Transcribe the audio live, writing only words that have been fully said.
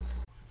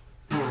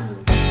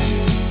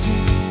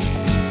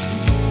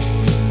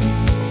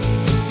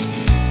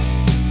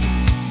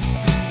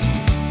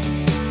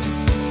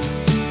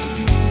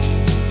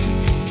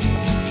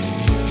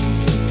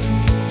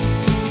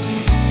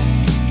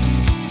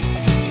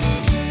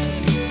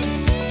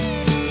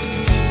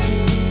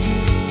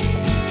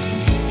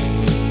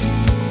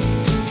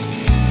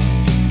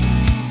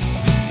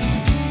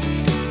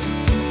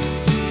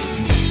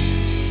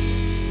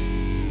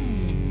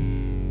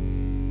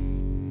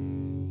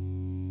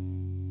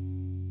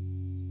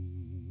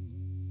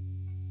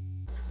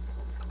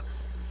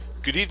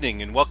Good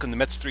evening and welcome to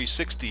Mets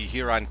 360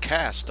 here on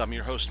Cast. I'm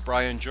your host,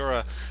 Brian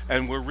Jura,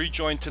 and we're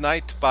rejoined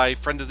tonight by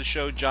friend of the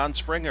show, John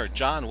Springer.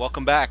 John,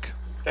 welcome back.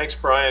 Thanks,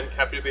 Brian.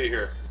 Happy to be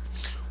here.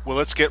 Well,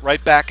 let's get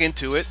right back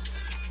into it.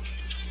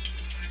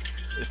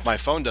 If my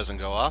phone doesn't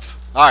go off.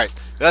 All right,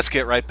 let's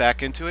get right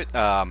back into it.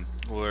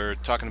 We're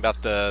talking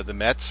about the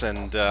Mets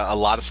and a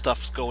lot of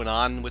stuff's going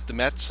on with the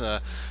Mets.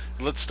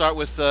 Let's start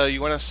with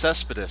Yoenis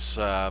Cespedes.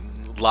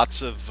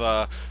 Lots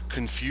of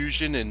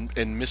confusion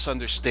and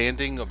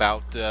misunderstanding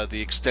about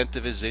the extent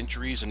of his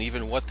injuries and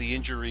even what the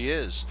injury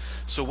is.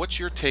 So, what's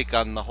your take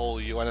on the whole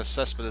Yoenis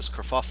Cespedes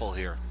kerfuffle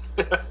here?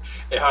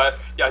 Yeah,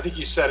 I think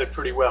you said it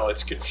pretty well.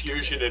 It's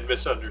confusion and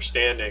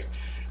misunderstanding.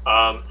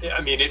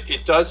 I mean,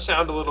 it does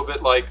sound a little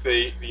bit like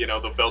the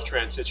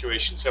Beltran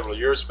situation several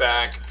years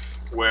back,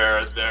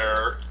 where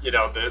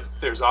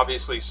there's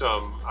obviously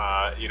some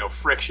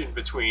friction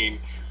between,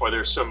 or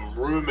there's some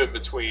room in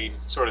between,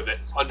 sort of the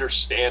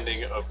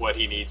understanding of what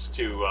he needs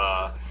to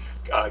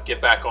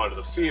get back onto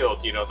the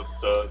field.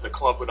 The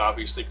club would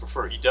obviously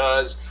prefer he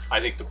does. I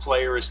think the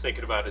player is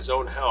thinking about his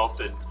own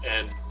health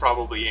and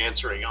probably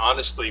answering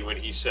honestly when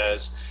he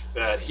says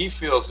that he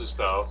feels as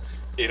though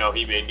he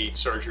may need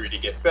surgery to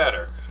get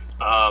better.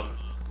 Um,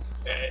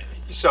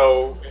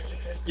 so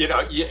you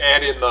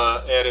add in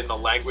the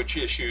language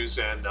issues,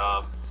 and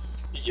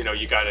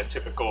you got a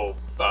typical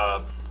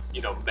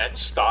Met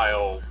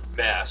style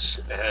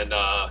mess, and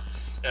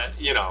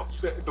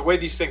the way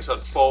these things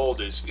unfold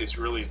is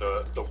really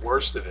the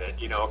worst of it.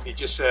 If he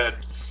just said,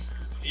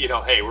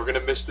 hey, we're going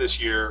to miss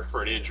this year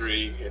for an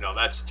injury,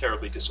 that's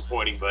terribly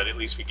disappointing, but at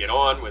least we get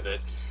on with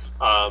it.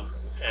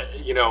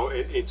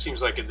 It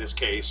seems like in this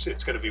case,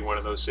 it's going to be one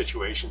of those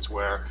situations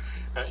where,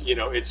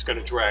 it's going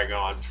to drag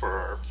on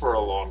for a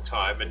long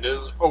time, and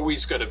there's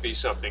always going to be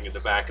something in the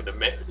back of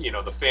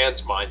the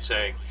fans' mind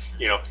saying,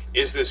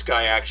 is this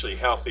guy actually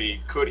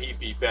healthy? Could he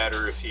be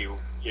better if he,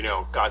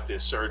 got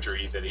this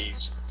surgery that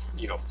he's,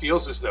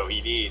 feels as though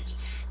he needs?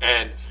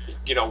 And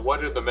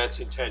what are the Mets'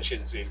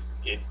 intentions in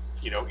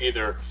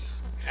either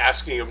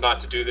asking him not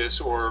to do this,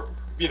 or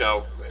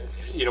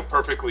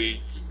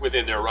perfectly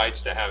within their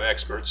rights to have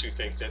experts who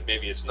think that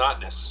maybe it's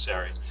not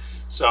necessary.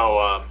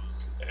 So,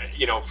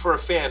 for a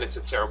fan, it's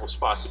a terrible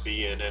spot to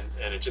be in,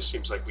 and it just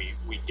seems like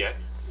we get,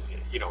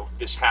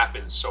 this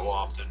happens so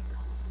often.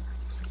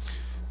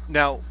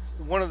 Now,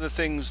 one of the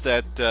things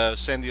that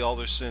Sandy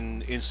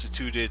Alderson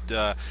instituted,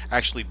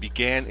 actually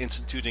began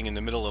instituting in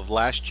the middle of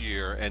last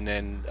year and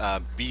then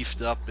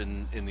beefed up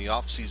in the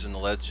offseason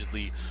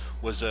allegedly,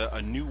 was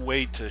a new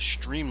way to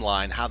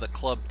streamline how the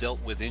club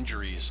dealt with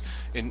injuries,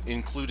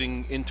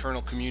 including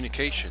internal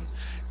communication.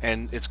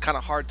 And it's kind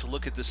of hard to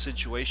look at this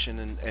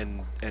situation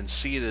and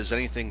see it as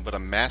anything but a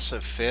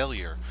massive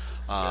failure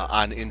Yeah,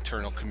 on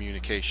internal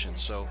communication.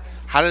 So,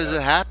 how did yeah.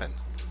 it happen?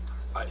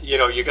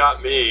 You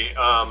got me.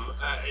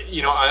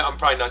 I'm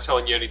probably not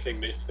telling you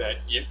anything that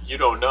you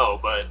don't know,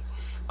 but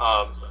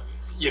um,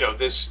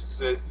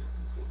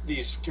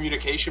 these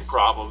communication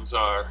problems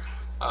are,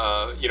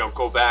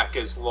 go back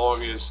as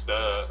long as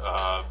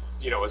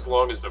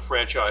the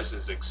franchise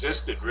has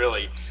existed,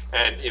 really.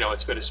 And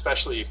it's been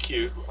especially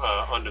acute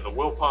under the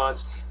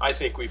Wilpons. I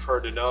think we've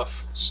heard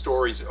enough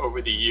stories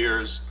over the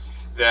years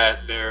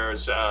that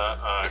there's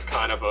a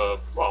kind of a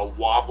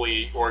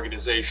wobbly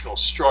organizational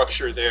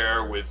structure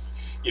there, with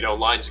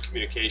lines of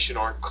communication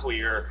aren't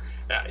clear.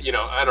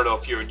 I don't know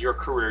if you in your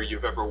career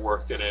you've ever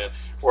worked in an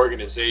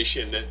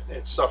organization that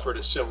has suffered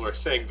a similar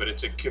thing, but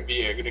it can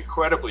be an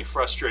incredibly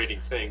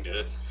frustrating thing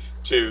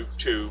to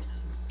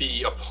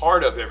be a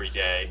part of every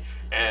day.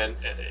 And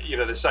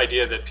this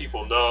idea that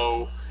people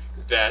know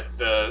that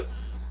the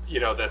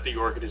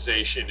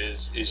organization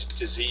is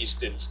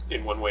diseased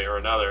in one way or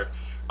another,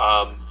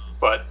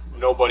 but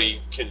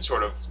nobody can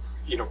sort of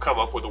come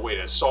up with a way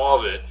to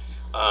solve it.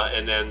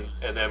 And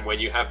then when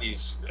you have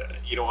these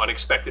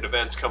unexpected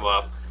events come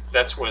up,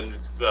 that's when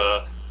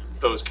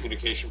those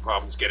communication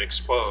problems get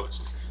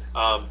exposed.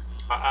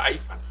 I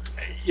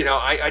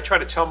try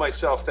to tell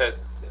myself that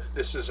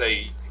this is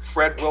a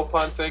Fred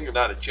Wilpon thing and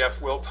not a Jeff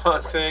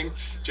Wilpon thing,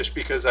 just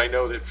because I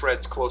know that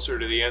Fred's closer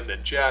to the end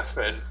than Jeff,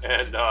 and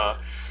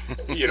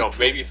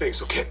maybe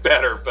things will get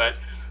better. But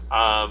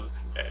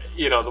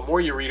the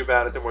more you read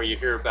about it, the more you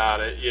hear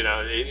about it.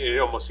 It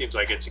almost seems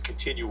like it's a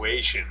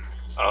continuation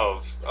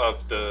of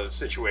the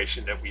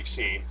situation that we've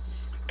seen.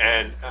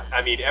 And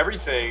I mean,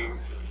 everything.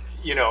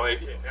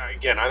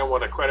 Again, I don't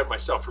want to credit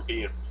myself for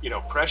being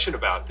prescient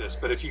about this,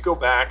 but if you go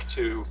back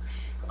to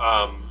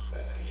um,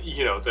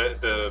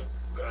 the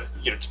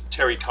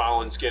Terry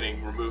Collins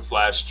getting removed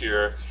last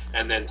year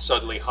and then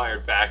suddenly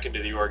hired back into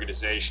the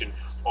organization,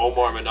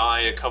 Omar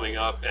Minaya coming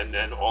up, and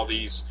then all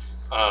these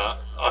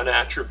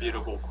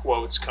unattributable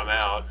quotes come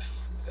out,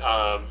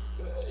 um,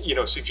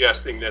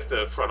 suggesting that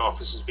the front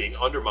office is being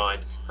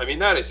undermined. I mean,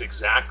 that is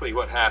exactly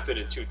what happened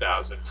in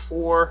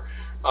 2004.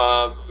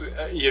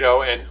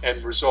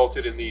 And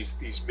resulted in these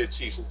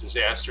midseason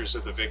disasters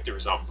of the Victor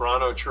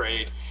Zambrano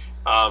trade.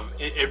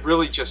 It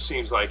really just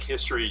seems like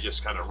history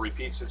just kind of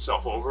repeats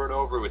itself over and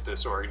over with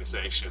this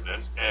organization,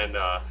 and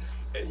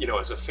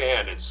as a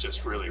fan, it's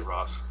just really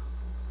rough.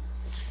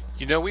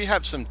 We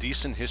have some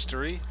decent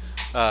history.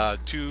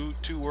 Two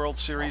World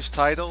Series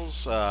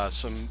titles,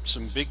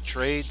 some big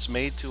trades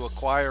made to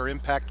acquire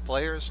impact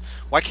players.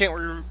 Why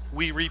can't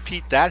we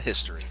repeat that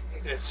history?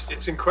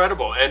 It's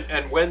incredible,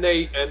 and when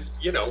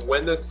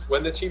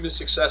the team is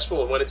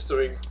successful and when it's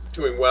doing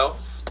well,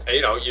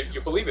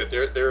 you believe it.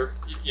 They're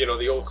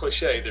the old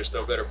cliche. There's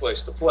no better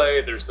place to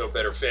play. There's no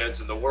better fans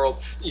in the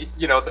world.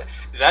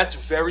 That's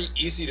very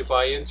easy to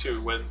buy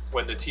into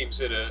when the team's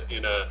in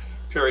a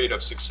period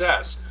of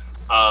success.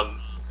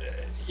 Um,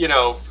 you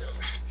know,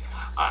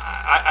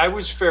 I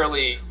was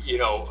fairly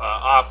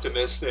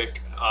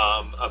optimistic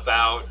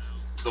about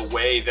the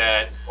way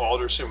that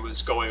Alderson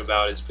was going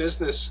about his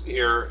business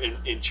here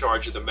in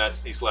charge of the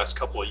Mets these last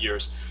couple of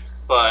years.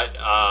 But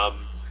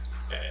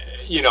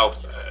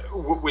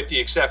with the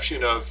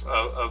exception of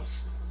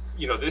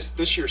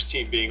this year's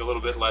team being a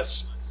little bit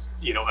less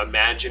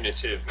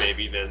imaginative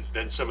maybe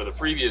than some of the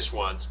previous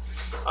ones.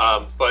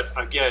 But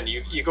again,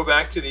 you go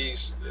back to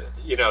these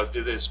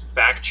to this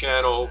back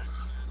channel.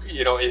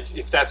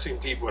 If that's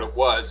indeed what it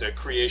was, a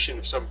creation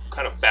of some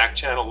kind of back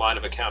channel line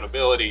of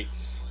accountability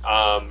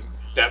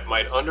that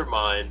might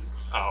undermine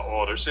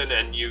Alderson,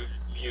 and you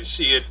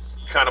see it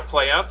kind of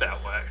play out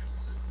that way.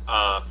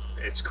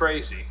 It's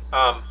crazy.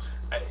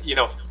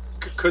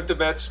 Could the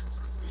Mets,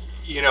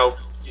 you know,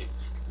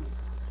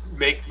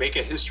 make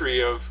a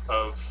history of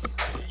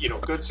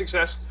good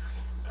success?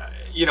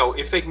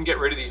 If they can get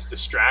rid of these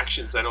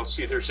distractions, I don't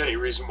see there's any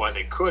reason why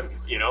they couldn't.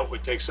 It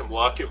would take some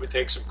luck. It would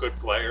take some good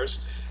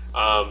players.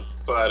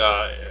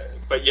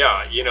 But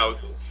yeah,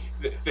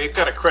 they've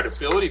got a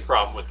credibility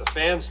problem with the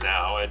fans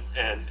now,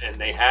 and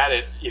they had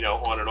it,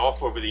 on and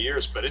off over the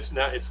years. But it's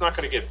not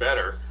going to get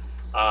better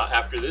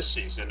after this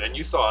season. And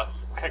you thought,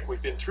 heck,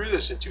 we've been through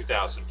this in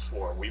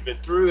 2004. We've been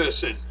through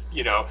this at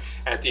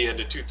the end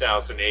of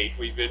 2008.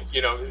 We've been,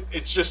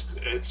 it's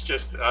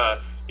just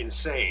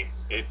insane.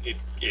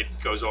 It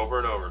goes over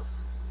and over.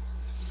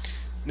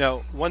 Now,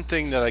 one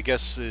thing that I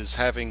guess is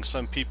having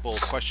some people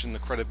question the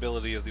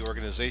credibility of the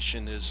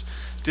organization is,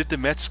 did the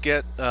Mets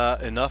get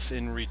enough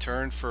in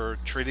return for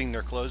trading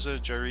their closer,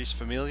 Jeurys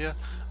Familia,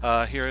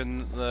 here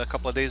in a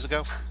couple of days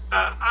ago?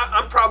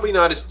 I'm probably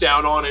not as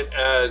down on it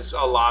as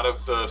a lot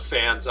of the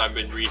fans I've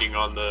been reading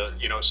on the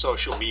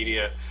social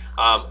media.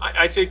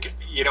 I think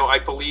I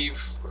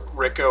believe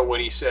Rico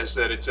when he says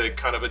that it's a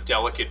kind of a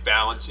delicate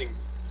balancing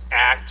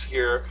act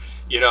here,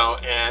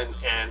 and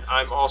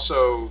I'm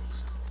also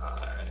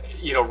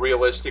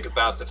realistic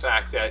about the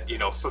fact that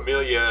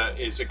Familia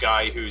is a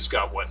guy who's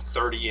got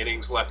 30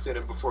 innings left in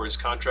him before his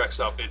contract's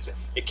up.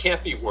 It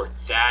can't be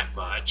worth that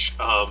much.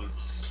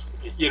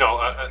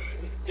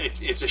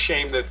 It's a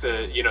shame that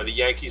the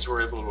Yankees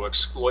were able to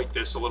exploit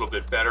this a little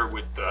bit better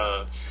with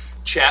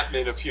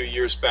Chapman a few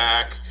years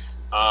back.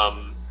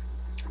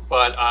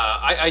 But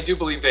I do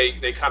believe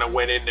they kind of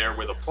went in there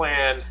with a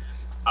plan.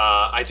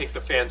 I think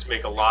the fans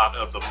make a lot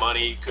of the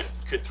money.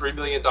 Could $3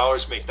 million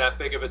make that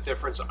big of a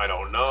difference? I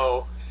don't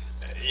know.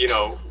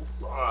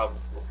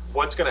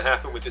 What's going to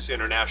happen with this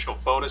international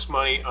bonus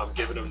money? I'm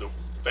giving them the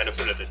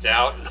benefit of the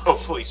doubt, and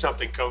hopefully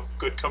something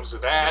good comes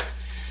of that.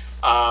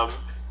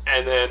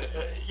 And then,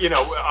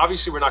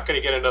 obviously we're not going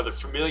to get another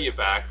Familia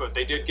back, but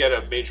they did get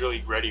a major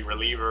league ready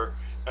reliever.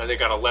 They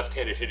got a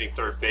left-handed hitting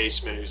third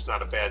baseman who's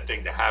not a bad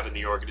thing to have in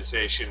the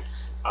organization.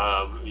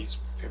 He's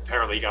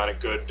apparently got a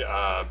good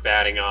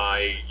batting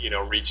eye,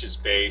 reaches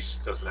base,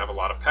 doesn't have a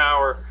lot of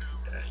power.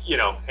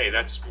 Hey,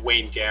 that's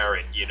Wayne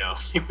Garrett.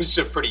 He was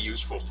a pretty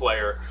useful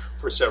player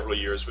for several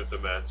years with the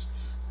Mets.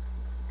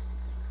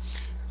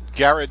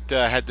 Garrett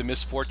had the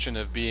misfortune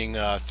of being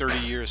 30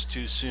 years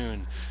too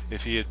soon.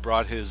 If he had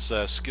brought his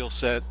skill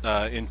set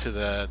into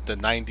the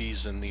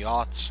 90s and the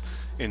aughts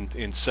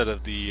instead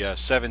of the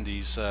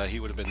 70s, he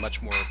would have been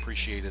much more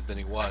appreciated than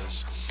he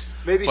was.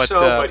 Maybe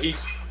but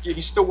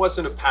he still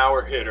wasn't a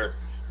power hitter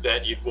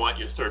that you'd want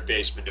your third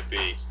baseman to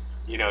be.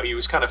 He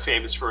was kind of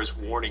famous for his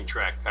warning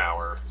track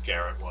power,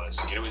 Garrett was.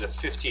 He was a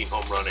 15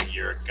 home run a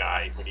year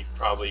guy when he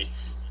probably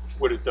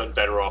would have done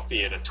better off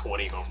being a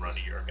 20 home run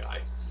a year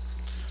guy.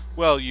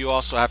 Well, you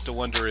also have to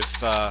wonder if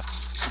the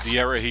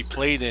era he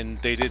played in,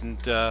 they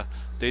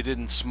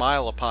didn't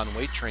smile upon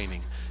weight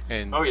training,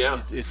 and oh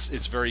yeah,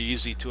 it's very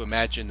easy to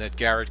imagine that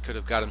Garrett could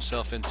have got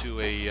himself into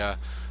a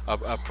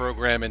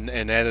program and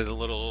added a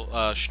little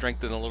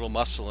strength and a little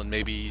muscle, and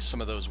maybe some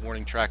of those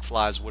warning track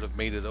flies would have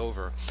made it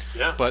over.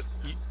 Yeah. But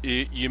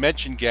you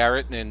mentioned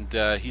Garrett, and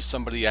he's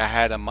somebody I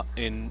had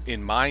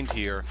in mind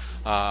here.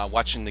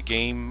 Watching the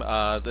game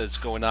that's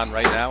going on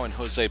right now, and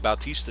Jose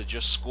Bautista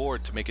just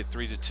scored to make it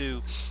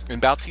 3-2,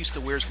 and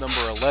Bautista wears number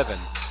 11.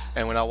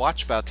 And when I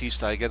watch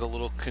Bautista, I get a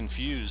little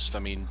confused. I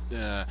mean,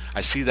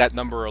 I see that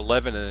number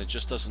 11, and it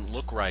just doesn't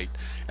look right.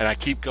 And I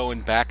keep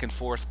going back and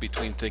forth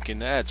between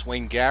thinking, it's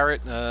Wayne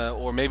Garrett,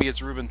 or maybe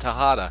it's Ruben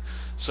Tejada.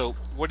 So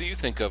what do you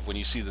think of when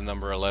you see the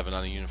number 11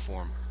 on a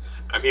uniform?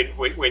 I mean,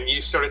 when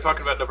you started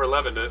talking about number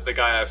 11, the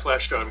guy I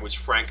flashed on was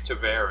Frank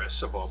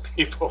Tavares, of all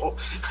people.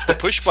 The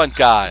push bunt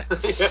guy.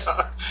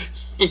 Yeah,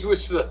 he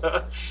was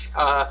the.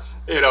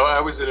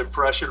 I was an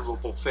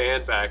impressionable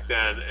fan back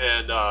then,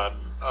 and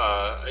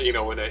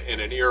in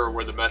an era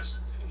where the Mets,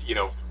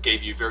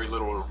 gave you very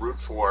little to root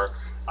for.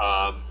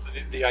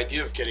 The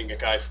idea of getting a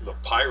guy from the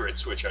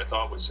Pirates, which I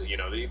thought was,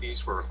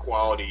 these were a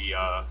quality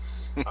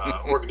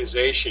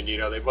organization.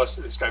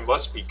 This guy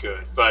must be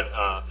good. But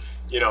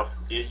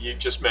you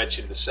just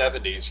mentioned the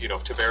 '70s.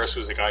 Tavares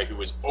was a guy who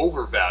was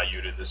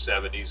overvalued in the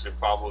 '70s and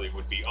probably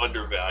would be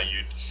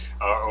undervalued,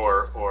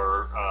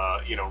 or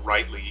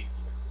rightly,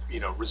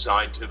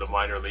 resigned to the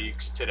minor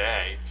leagues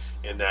today.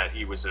 In that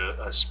he was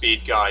a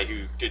speed guy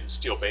who didn't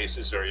steal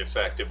bases very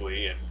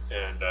effectively,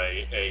 and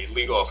a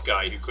leadoff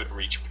guy who couldn't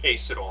reach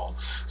pace at all.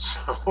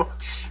 So,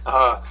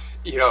 uh,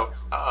 you know,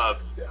 uh,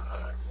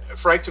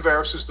 Frank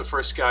Tavares was the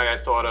first guy I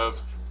thought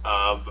of.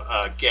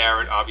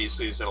 Garrett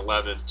obviously is an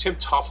 11. Tim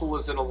Tuffle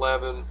is an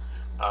 11.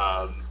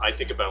 I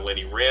think about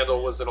Lenny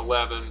Randall was an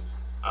 11.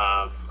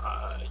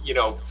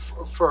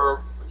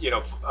 For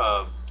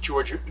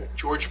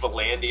George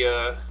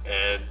Valandia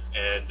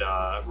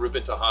and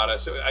Ruben Tejada.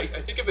 So I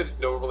think of it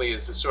normally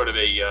as a sort of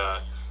a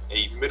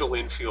middle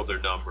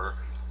infielder number,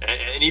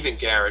 and even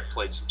Garrett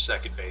played some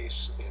second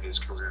base in his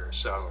career.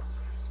 So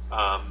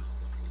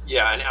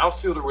yeah, an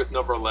outfielder with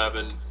number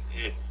 11,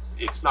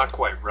 it's not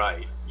quite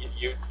right.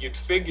 You'd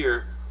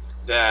figure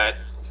that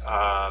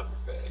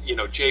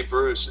Jay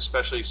Bruce,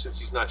 especially since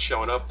he's not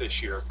showing up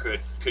this year,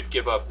 could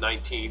give up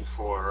 19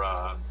 for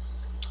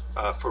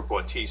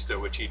Bautista,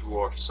 which he'd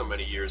wore for so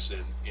many years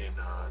in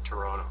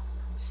Toronto.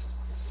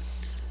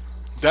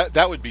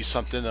 That would be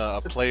something. A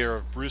player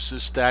of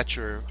Bruce's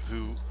stature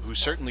who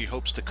certainly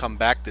hopes to come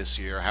back this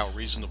year. How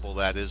reasonable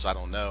that is, I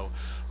don't know.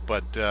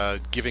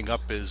 But giving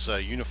up his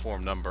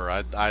uniform number,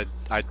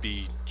 I'd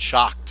be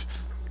shocked.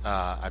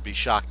 I'd be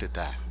shocked at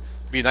that.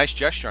 It'd be a nice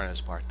gesture on his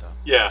part, though.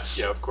 Yeah,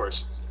 yeah, of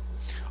course.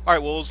 All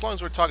right. Well, as long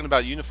as we're talking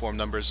about uniform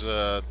numbers,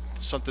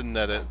 something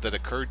that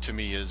occurred to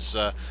me is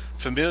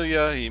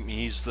Familia.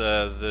 He's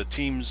the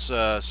team's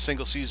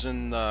single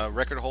season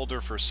record holder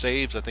for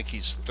saves. I think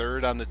he's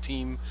third on the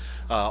team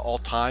all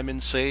time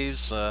in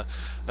saves.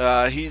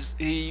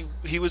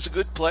 He was a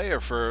good player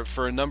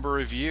for a number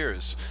of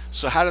years.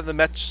 So how do the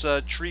Mets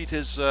treat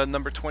his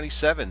number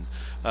 27?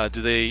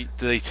 Do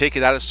they take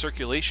it out of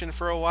circulation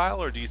for a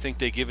while, or do you think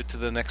they give it to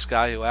the next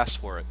guy who asks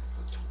for it?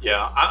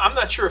 Yeah, I'm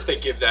not sure if they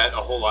give that a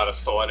whole lot of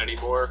thought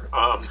anymore.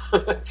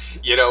 But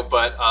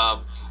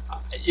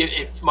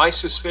my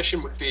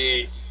suspicion would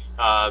be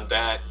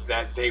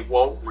that they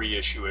won't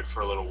reissue it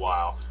for a little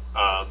while.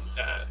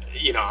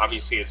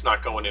 Obviously it's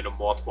not going into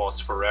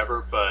mothballs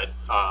forever, but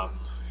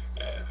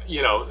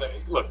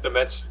look, the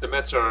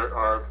Mets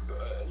are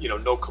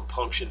no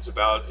compunctions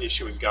about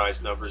issuing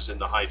guys numbers in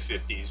the high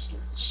 50s,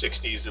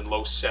 60s, and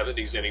low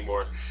 70s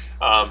anymore.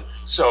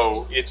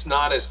 So it's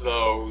not as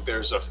though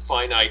there's a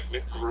finite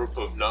group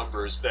of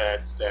numbers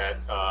that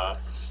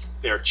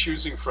they're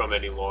choosing from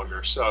any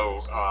longer.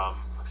 So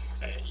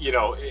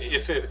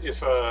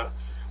if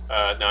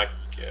not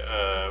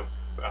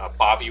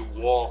Bobby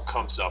Wall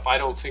comes up, I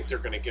don't think they're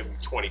going to give him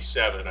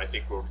 27. I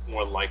think we're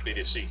more likely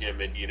to see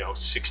him in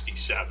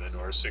 67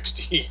 or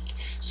 60,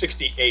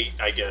 68.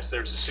 I guess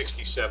there's a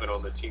 67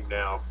 on the team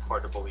now.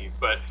 Hard to believe,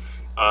 but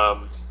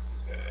um,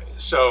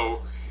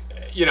 so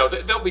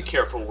they'll be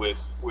careful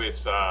with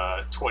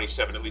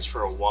 27 at least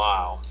for a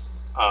while.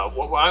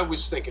 What I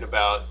was thinking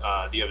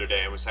about the other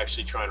day, I was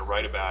actually trying to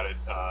write about it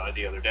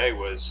the other day,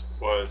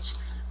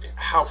 was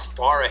how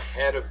far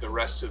ahead of the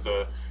rest of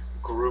the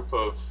group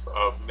of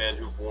men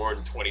who've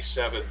worn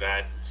 27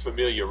 that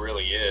Familia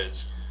really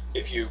is.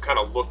 If you kind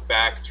of look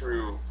back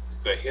through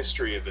the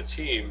history of the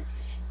team,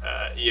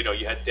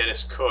 you had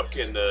Dennis Cook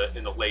in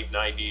the late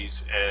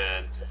 '90s,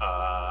 and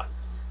of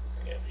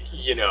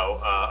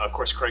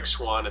course Craig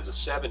Swan in the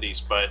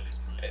 '70s, but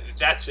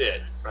that's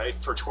it, right?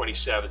 For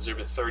 27s, there have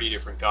been 30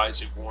 different guys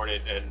who've worn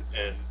it, and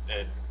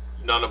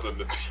none of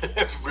them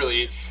have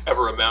really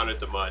ever amounted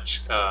to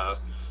much.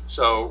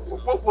 So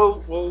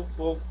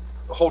we'll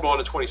hold on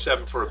to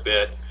 27 for a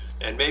bit,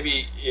 and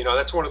maybe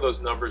that's one of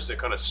those numbers that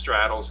kind of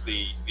straddles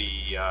the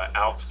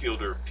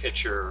outfielder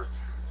pitcher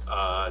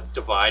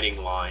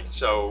dividing line.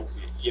 So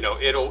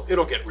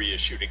it'll get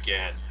reissued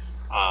again,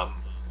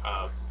 um,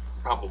 uh,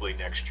 probably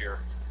next year.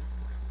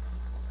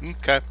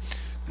 Okay.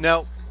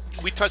 Now,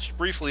 we touched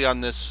briefly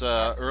on this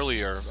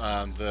earlier.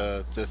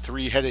 The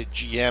three-headed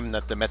GM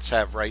that the Mets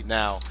have right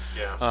now.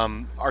 Yeah.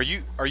 Are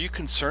you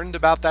concerned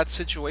about that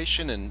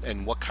situation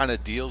and what kind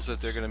of deals that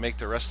they're going to make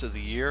the rest of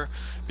the year?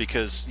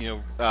 Because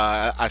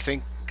I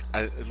think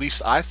at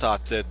least I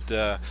thought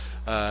that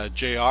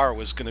Jr.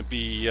 was going to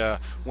be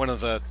one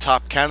of the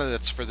top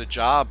candidates for the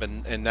job,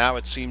 and now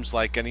it seems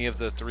like any of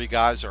the three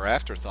guys are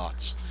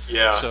afterthoughts.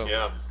 Yeah, So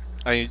yeah.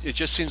 I mean, it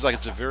just seems like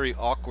it's a very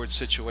awkward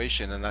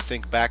situation, and I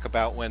think back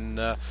about when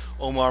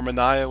Omar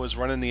Minaya was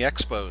running the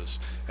Expos,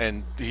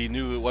 and he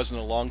knew it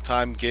wasn't a long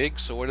time gig.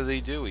 So what did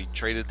he do? He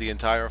traded the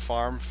entire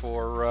farm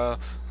for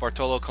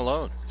Bartolo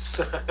Colon.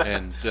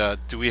 And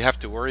do we have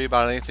to worry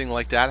about anything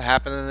like that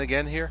happening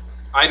again here?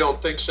 I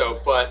don't think so,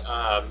 but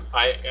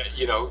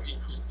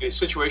the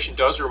situation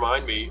does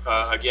remind me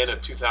again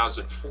of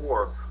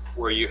 2004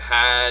 where you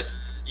had,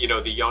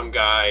 the young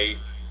guy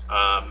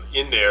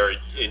in there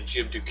in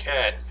Jim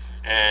Duquette,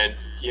 and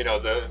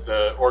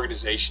the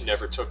organization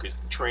never took his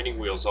training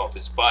wheels off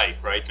his bike,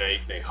 right?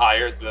 They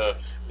hired the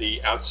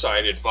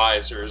outside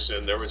advisors,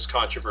 and there was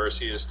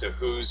controversy as to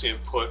whose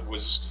input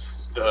was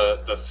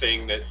the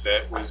thing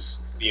that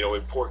was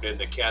important in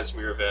the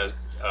Casimir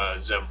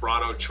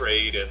Zambrano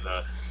trade, and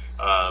the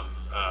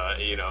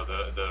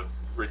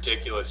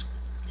ridiculous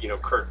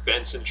Kurt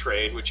Benson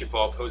trade, which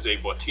involved Jose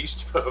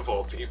Bautista of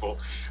all people.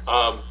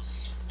 Um,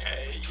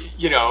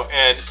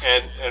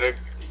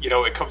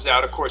 it comes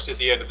out, of course, at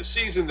the end of the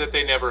season that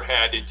they never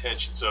had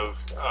intentions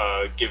of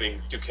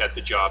giving Duquette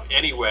the job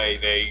anyway.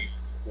 They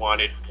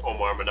wanted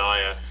Omar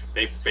Minaya.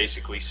 They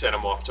basically sent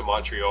him off to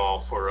Montreal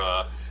for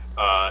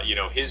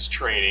his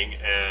training,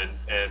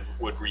 and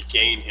would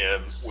regain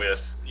him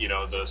with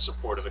the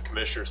support of the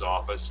commissioner's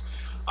office.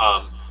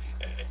 Um,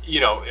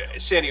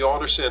 Sandy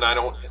Alderson, I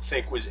don't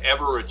think was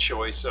ever a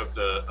choice of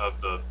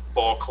the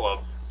ball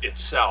club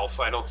itself.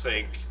 I don't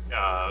think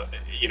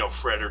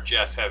Fred or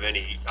Jeff have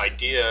any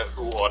idea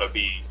who ought to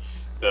be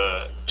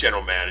the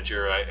general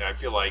manager. I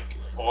feel like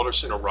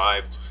Alderson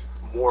arrived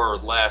more or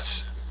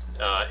less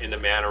in the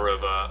manner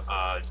of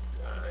a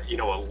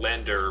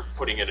lender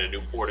putting in a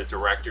new board of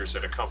directors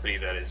at a company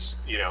that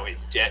is in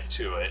debt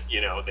to it.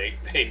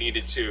 They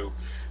needed to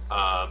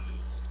um,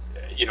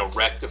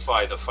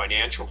 rectify the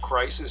financial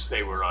crisis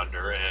they were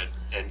under,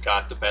 and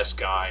got the best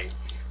guy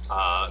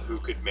who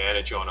could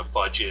manage on a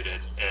budget,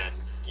 and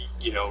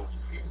you know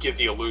give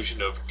the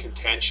illusion of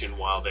contention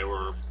while they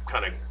were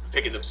kind of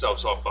picking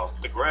themselves up off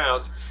the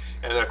ground.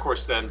 And then, of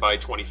course, then by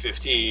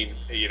 2015,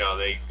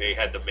 they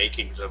had the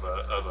makings of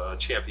a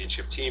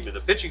championship team in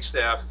the pitching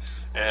staff,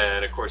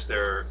 and of course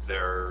they're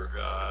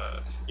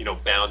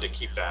bound to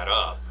keep that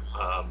up.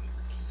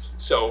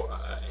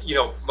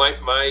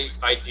 My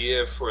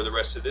idea for the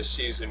rest of this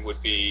season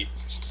would be,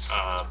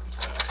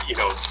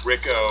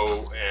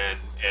 Rico and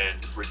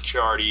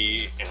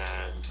Ricciardi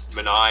and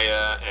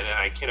Minaya, and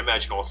I can't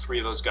imagine all three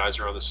of those guys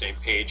are on the same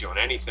page on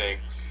anything.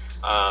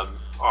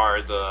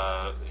 Are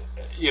the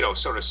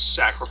sort of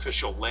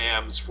sacrificial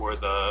lambs for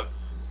the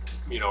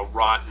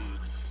rotten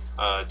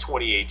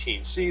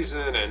 2018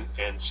 season,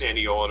 and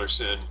Sandy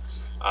Alderson,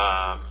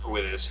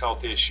 with his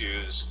health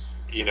issues,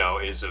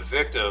 is a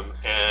victim,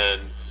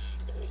 and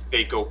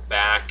they go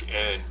back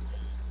and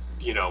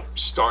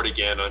start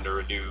again under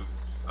a new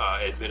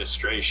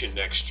administration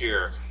next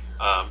year.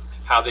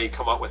 How they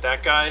come up with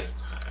that guy,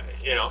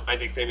 I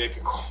think they make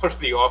a call to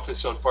the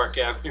office on Park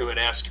Avenue and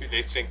ask who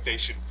they think they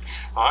should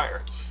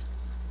hire.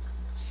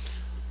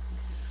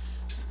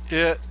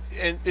 Yeah,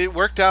 and it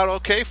worked out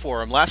okay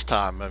for him last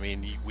time. I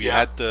mean, we Yeah,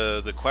 had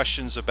the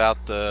questions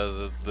about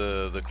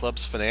the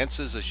club's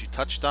finances, as you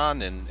touched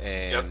on, and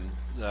yep,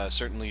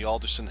 certainly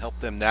Alderson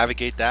helped them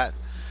navigate that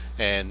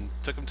and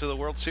took them to the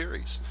World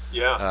Series.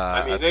 yeah.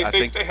 I mean, they I they,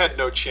 think they had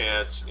no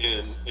chance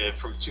in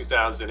from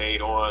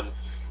 2008 on.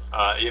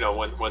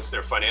 When once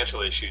their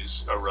financial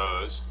issues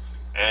arose,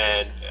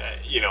 and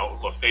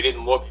look, they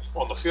didn't look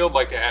on the field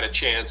like they had a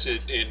chance in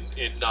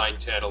 9,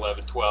 10,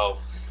 11,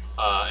 12,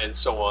 and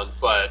so on.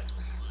 But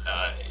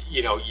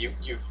you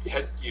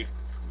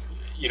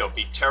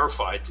be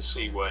terrified to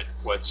see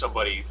what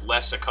somebody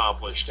less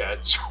accomplished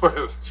at sort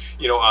of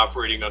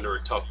operating under a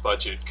tough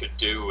budget could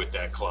do with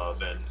that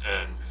club.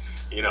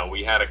 And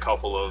we had a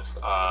couple of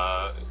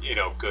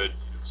good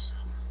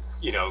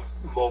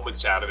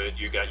moments out of it.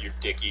 You got your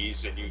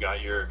Dickies, and you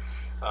got your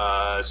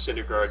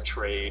Syndergaard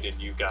trade, and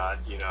you got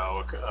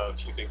a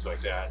few things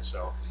like that.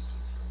 So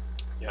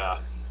yeah,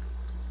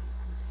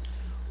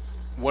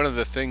 one of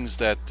the things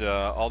that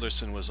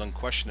Alderson was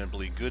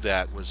unquestionably good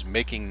at was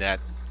making that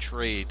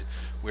trade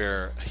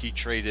where he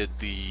traded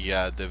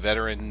the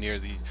veteran near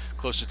the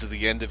closer to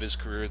the end of his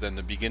career than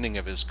the beginning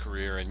of his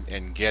career,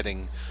 and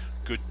getting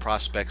good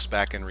prospects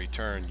back in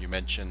return. You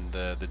mentioned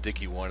the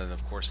Dickey one, and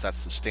of course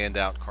that's the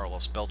standout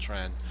Carlos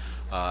Beltran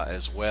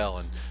as well.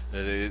 And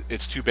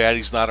it's too bad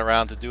he's not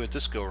around to do it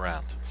this go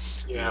around.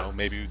 yeah,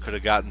 Maybe we could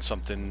have gotten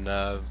something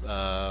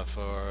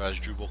for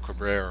Asdrubal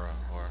Cabrera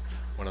or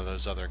one of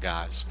those other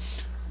guys.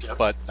 yep,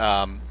 But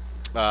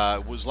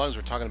as long as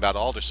we're talking about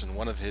Alderson,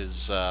 one of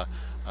his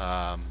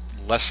um,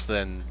 less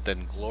than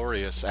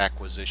glorious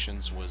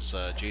acquisitions was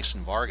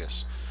Jason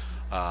Vargas.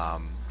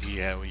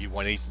 He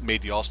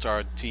made the All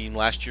Star team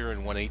last year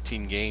and won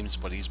 18 games,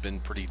 but he's been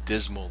pretty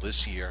dismal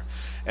this year.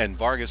 And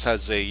Vargas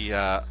has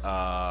a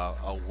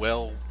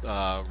well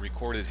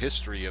recorded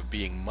history of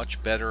being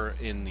much better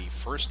in the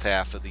first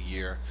half of the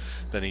year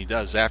than he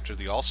does after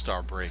the All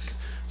Star break.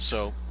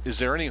 So, is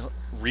there any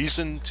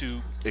reason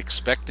to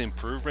expect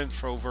improvement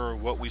for over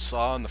what we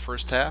saw in the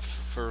first half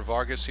for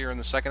Vargas here in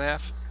the second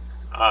half?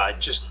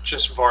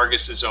 just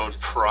Vargas's own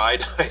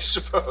pride, I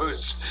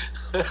suppose.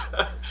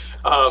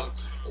 um,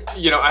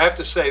 I have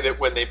to say that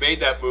when they made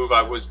that move,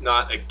 I was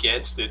not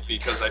against it,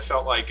 because I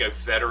felt like a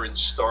veteran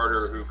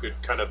starter who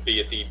could kind of be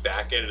at the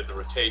back end of the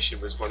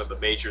rotation was one of the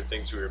major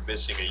things we were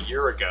missing a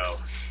year ago.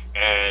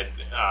 And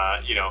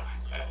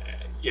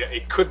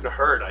it couldn't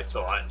hurt, I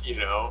thought.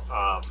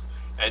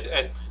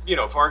 And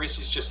Vargas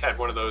has just had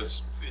one of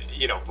those.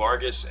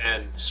 Vargas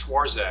and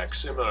Swarzak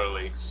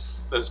similarly,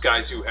 those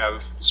guys who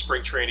have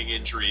spring training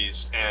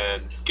injuries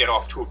and get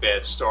off to a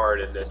bad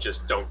start and then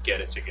just don't get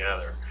it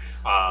together.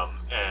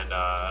 And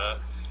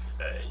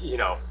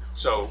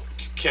so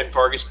can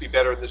Vargas be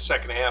better in the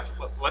second half?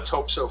 Let's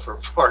hope so for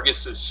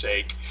Vargas's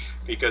sake,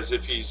 because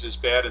if he's as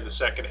bad in the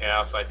second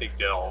half, I think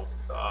they'll,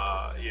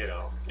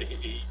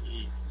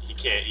 he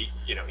can't,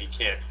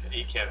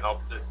 he can't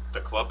help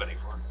the club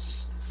anymore.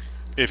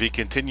 If he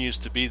continues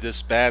to be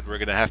this bad, we're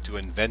going to have to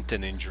invent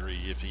an injury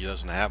if he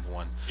doesn't have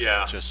one,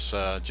 Yeah. just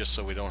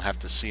so we don't have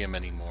to see him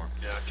anymore.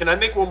 Yeah. Can I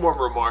make one more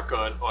remark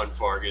on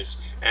Vargas?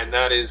 And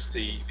that is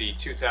the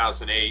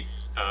 2008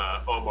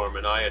 Omar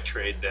Minaya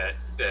trade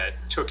that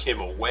took him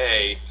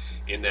away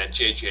in that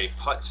JJ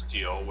Putz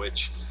deal,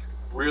 which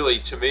really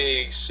to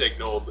me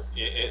signaled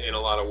in a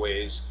lot of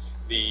ways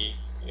the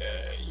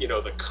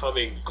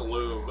coming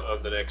gloom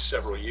of the next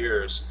several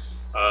years.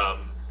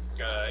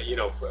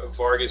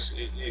 Vargas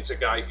is a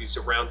guy who's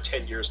around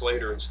 10 years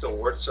later and still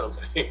worth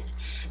something.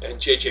 And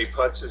J.J.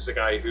 Putz is a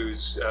guy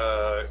whose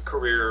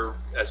career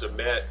as a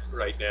Met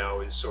right now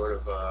is sort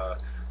of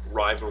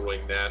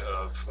rivaling that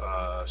of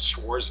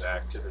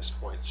Swarzak to this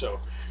point. So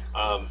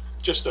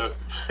just a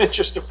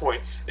just a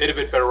point. They'd have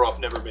been better off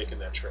never making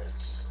that trade.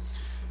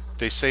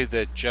 They say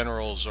that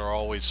generals are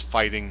always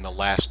fighting the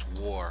last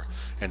war,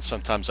 and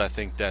sometimes I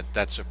think that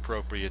that's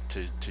appropriate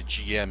to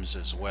GMs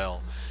as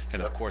well.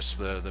 And of course,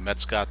 the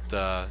Mets got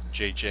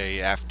JJ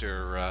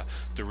after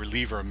the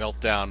reliever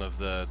meltdown of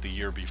the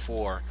year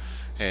before,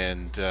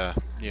 and that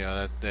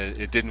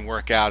it didn't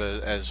work out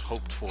as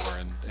hoped for,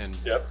 and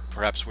Yep.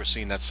 perhaps we're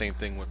seeing that same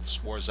thing with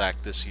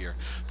Swarzak this year.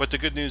 But the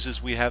good news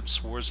is we have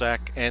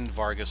Swarzak and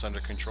Vargas under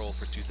control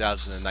for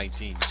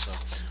 2019, so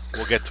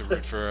we'll get to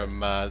root for him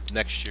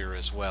next year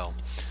as well.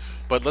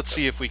 But let's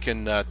see if we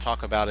can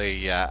talk about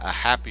a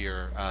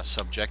happier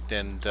subject,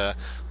 and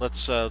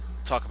let's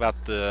talk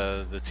about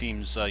the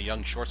team's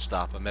young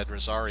shortstop, Ahmed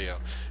Rosario,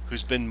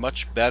 who's been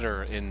much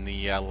better in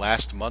the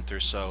last month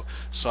or so.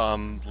 Saw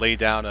him lay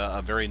down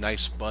a very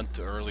nice bunt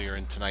earlier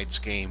in tonight's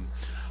game.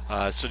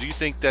 So, do you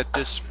think that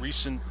this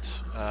recent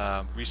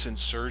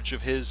surge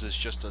of his is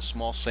just a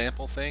small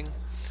sample thing,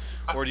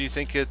 or do you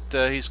think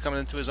he's coming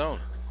into his own?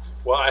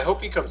 Well, I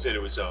hope he comes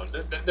into his own.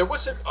 There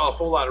wasn't a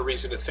whole lot of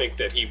reason to think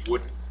that he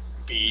wouldn't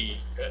be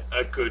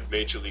a good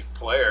major league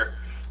player,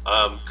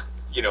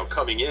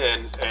 coming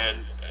in.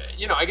 And,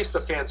 I guess the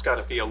fans got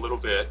to be a little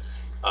bit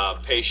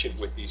patient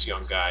with these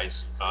young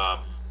guys. I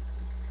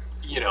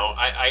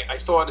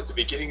thought at the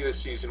beginning of the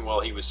season while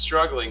he was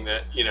struggling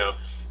that,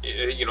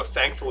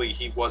 thankfully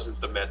he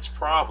wasn't the Mets'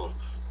 problem.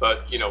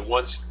 But,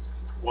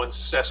 once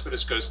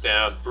Cespedes goes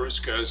down, Bruce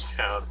goes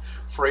down,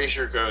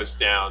 Frazier goes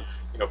down,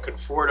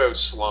 Conforto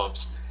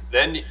slumps,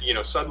 then,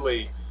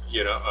 suddenly,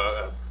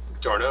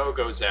 Darno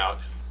goes out.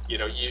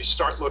 You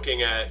start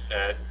looking at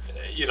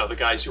the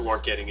guys who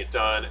weren't getting it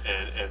done,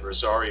 and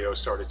Rosario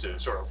started to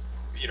sort of,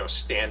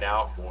 stand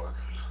out more.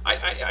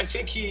 I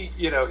think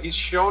he's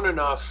shown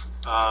enough,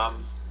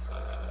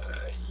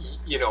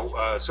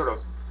 sort of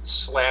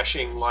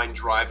slashing line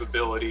drive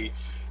ability.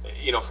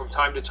 From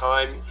time to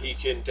time, he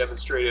can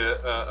demonstrate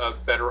a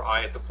better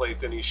eye at the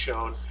plate than he's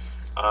shown.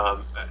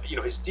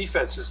 His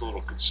defense is a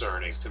little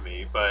concerning to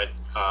me, but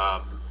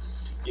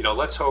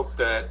let's hope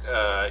that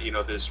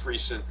this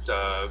recent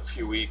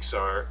few weeks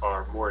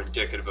are more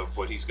indicative of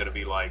what he's going to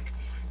be like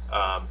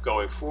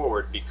going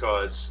forward.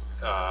 Because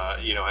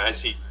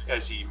as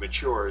he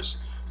matures,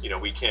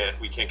 we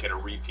can't get a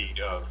repeat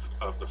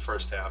of the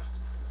first half.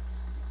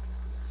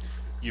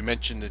 You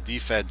mentioned the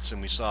defense,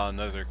 and we saw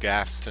another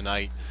gaffe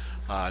tonight.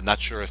 Not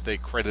sure if they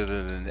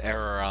credited an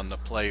error on the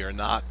play or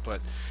not,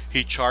 but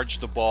he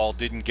charged the ball,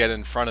 didn't get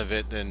in front of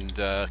it, and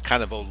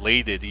kind of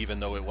olayed it, even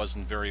though it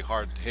wasn't very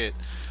hard hit.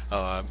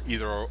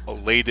 Either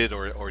olayed it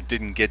or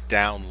didn't get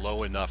down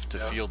low enough to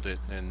Yeah. field it,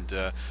 and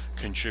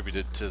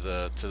contributed to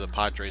the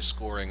Padres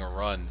scoring a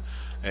run.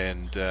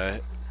 And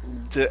to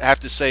have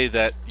to say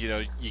that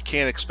you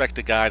can't expect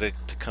a guy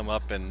to come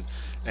up and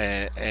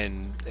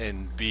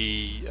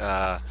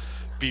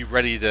be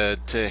ready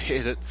to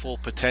hit at full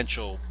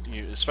potential,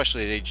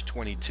 especially at age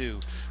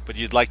 22. But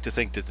you'd like to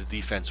think that the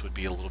defense would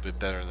be a little bit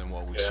better than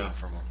what we've Yeah. seen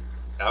from him.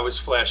 I was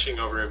flashing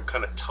over him,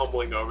 kind of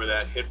tumbling over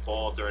that hit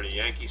ball during a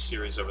Yankee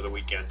series over the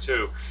weekend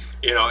too.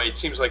 It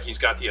seems like he's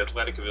got the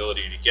athletic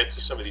ability to get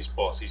to some of these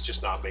balls. He's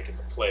just not making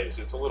the plays.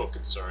 It's a little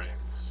concerning.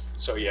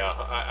 So yeah,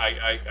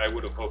 I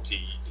would have hoped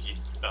he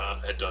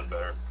had done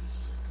better.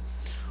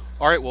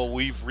 All right, well,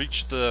 we've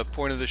reached the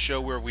point of the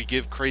show where we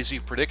give crazy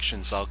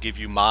predictions. I'll give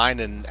you mine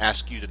and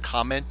ask you to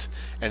comment,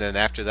 and then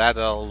after that,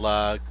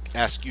 I'll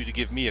ask you to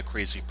give me a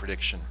crazy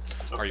prediction.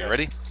 Are you Okay.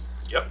 ready?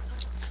 Yep.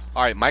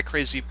 All right, my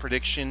crazy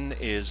prediction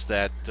is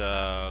that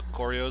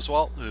Corey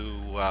Oswalt,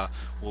 who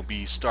will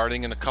be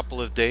starting in a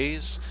couple of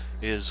days,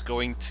 is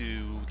going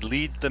to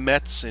lead the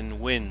Mets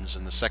in wins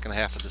in the second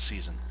half of the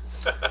season.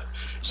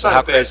 It's So not how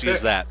a bad crazy is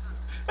pick. that?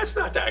 That's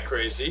not that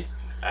crazy.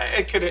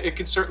 It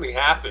could certainly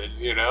happen.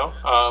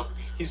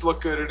 he's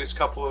looked good in his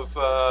couple of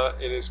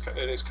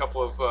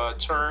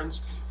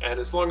turns, and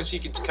as long as he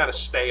can kind of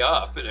stay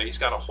up, he's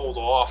got to hold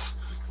off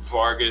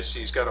Vargas,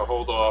 he's got to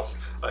hold off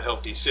a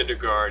healthy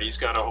Syndergaard, he's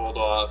got to hold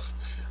off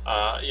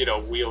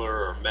Wheeler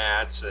or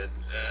Matz and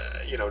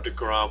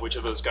DeGrom, which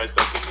of those guys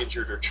don't get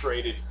injured or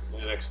traded in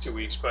the next 2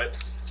 weeks, but.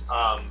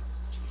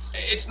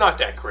 It's not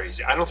that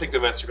crazy. I don't think the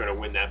Mets are going to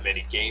win that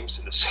many games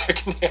in the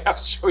second half,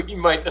 so he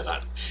might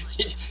not.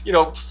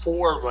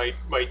 Four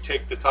might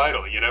take the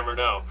title. You never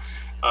know.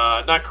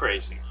 Not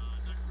crazy.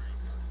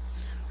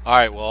 All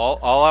right. Well,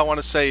 all I want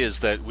to say is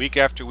that week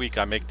after week,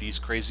 I make these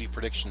crazy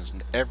predictions,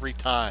 and every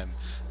time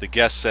the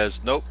guest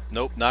says, "Nope,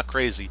 nope, not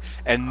crazy,"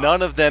 and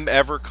none of them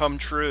ever come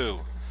true.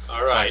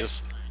 All So I right.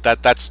 just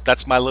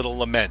that's my little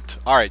lament.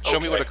 All right,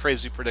 show me what Okay. a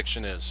crazy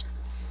prediction is.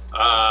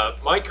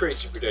 My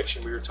crazy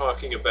prediction. We were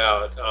talking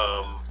about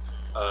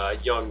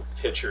young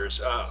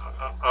pitchers.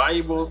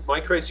 I will. My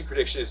crazy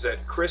prediction is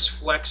that Chris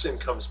Flexen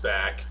comes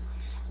back,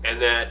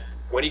 and that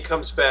when he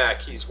comes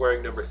back, he's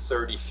wearing number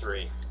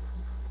 33.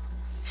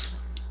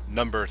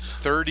 Number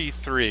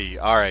 33.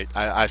 All right,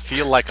 I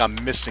feel like I'm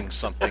missing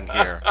something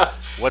here.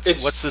 What's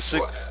It's.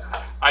 the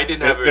I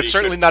didn't have that's any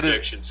certainly good not his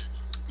predictions.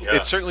 it's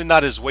Yeah. certainly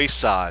not his waist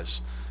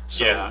size.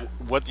 Yeah. So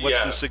what's the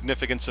Yeah.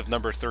 significance of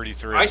number I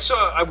 33?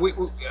 saw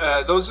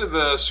those of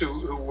us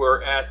who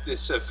were at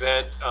this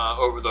event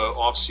over the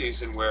off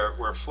season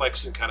where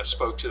Flexen kind of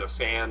spoke to the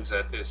fans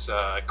at this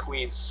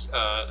Queens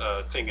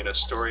thing in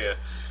Astoria,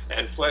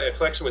 and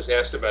Flexen was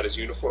asked about his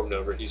uniform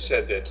number. He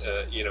said that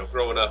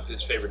growing up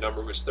his favorite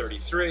number was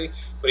 33,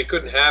 but he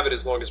couldn't have it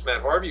as long as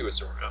Matt Harvey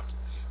was around,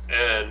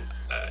 and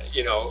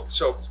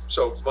so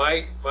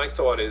my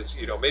thought is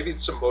maybe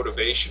it's some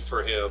motivation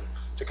for him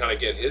to kind of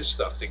get his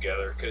stuff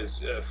together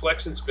because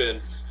Flexen's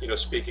been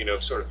speaking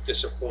of sort of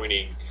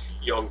disappointing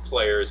young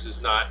players,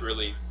 is not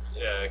really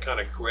kind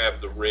of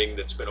grabbed the ring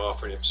that's been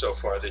offered him so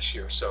far this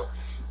year. So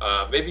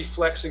maybe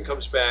Flexen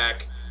comes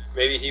back.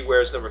 Maybe he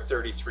wears number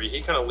 33.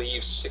 He kind of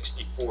leaves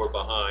 64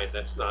 behind.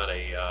 That's not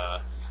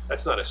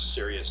a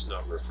serious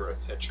number for a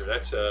pitcher.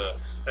 That's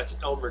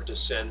Elmer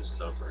Descend's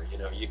number.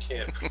 You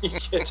can't you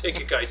can't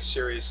take a guy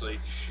seriously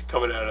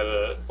coming out of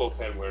the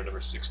bullpen wearing number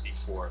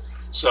 64.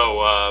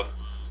 So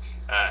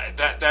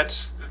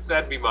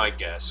that'd be my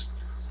guess.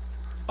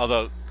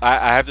 Although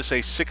I have to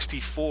say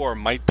 64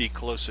 might be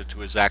closer to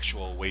his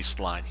actual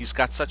waistline. He's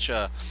got such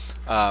a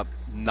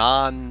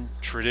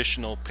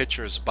non-traditional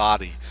pitcher's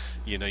body.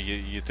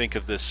 You think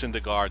of the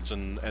Syndergaards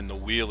and the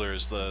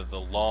Wheelers, the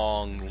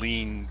long,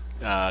 lean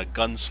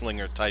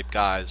gunslinger type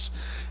guys,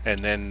 and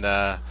then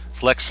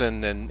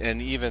Flexen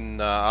and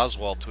even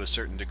Oswald to a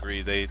certain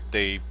degree.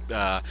 They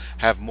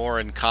have more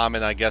in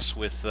common, I guess,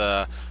 with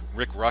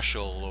Rick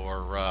Russell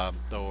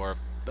or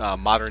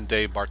modern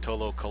day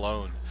Bartolo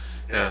Colon.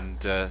 Yeah.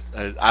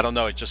 And I don't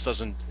know. It just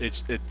doesn't.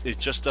 It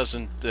just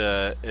doesn't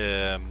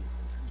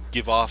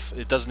give off.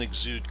 It doesn't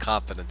exude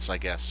confidence, I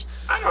guess.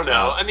 I don't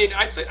know. Uh, I mean,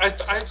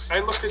 I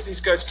looked at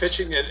these guys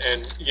pitching,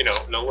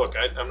 and no, look,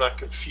 I'm not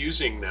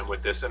confusing them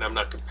with this, and I'm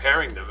not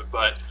comparing them,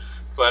 but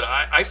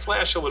I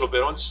flash a little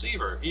bit on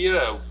Seaver. He had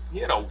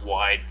a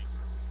wide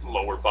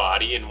lower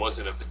body and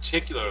wasn't a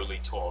particularly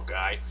tall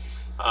guy.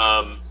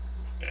 Um,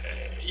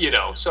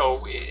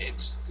 so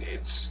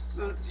it's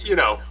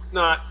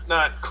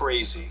not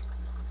crazy,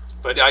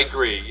 but I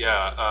agree.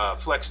 Yeah,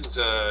 Flexen's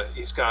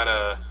he's got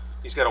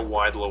a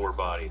wide lower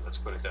body. Let's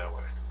put it that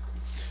way.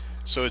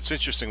 so it's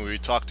interesting. We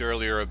talked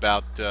earlier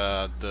about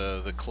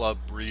the club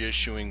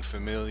reissuing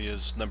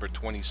Familia's number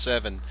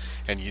 27,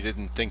 and you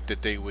didn't think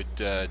that they would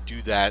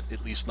do that,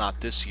 at least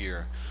not this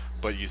year.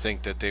 But you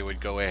think that they would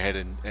go ahead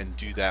and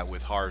do that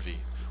with Harvey,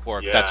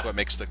 or that's Yeah. what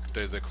makes the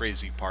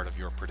crazy part of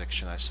your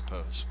prediction, I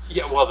suppose.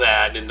 Yeah, well,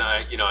 that, and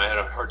I had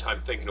a hard time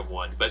thinking of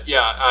one, but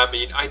yeah, I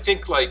mean, I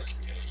think like,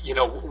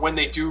 when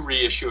they do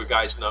reissue a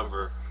guy's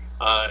number,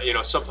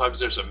 sometimes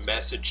there's a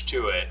message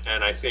to it,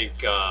 and I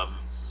think, uh,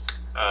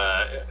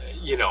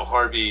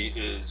 Harvey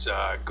is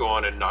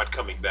gone and not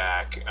coming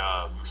back.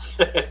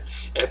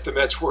 If the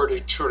Mets were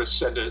to sort of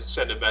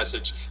send a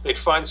message, they'd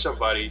find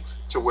somebody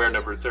to wear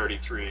number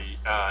 33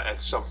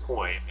 at some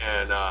point,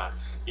 and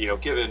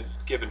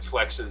given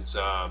Flexen's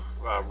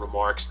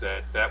remarks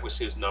that that was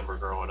his number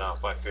growing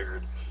up, I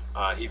figured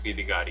he'd be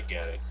the guy to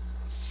get it.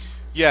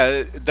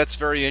 Yeah, that's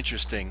very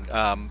interesting.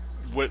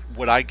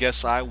 What I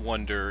guess I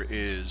wonder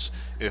is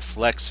if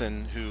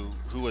Flexen, who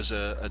was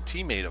a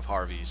teammate of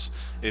Harvey's,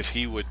 if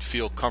he would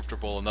feel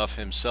comfortable enough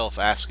himself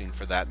asking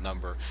for that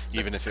number,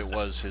 even if it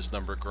was his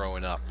number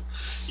growing up.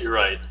 You're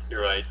right.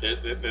 You're right.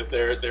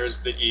 There's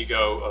the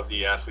ego of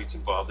the athletes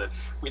involved, and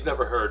we've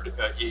never heard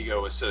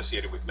ego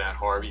associated with Matt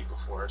Harvey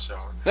before. So,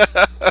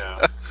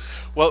 yeah.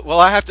 Well,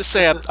 I have to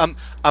say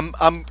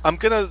I'm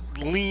gonna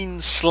lean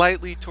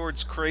slightly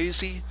towards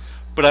crazy,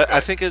 but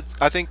Okay.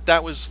 I think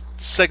that was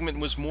segment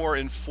was more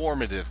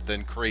informative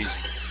than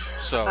crazy,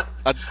 so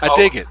I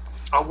dig I'll it.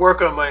 I'll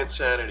work on my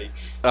insanity.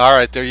 All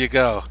right, there you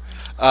go.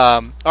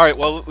 All right,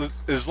 well,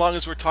 as long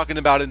as we're talking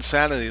about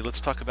insanity, let's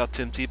talk about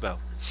Tim Tebow.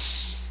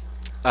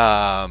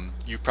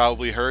 You've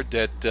probably heard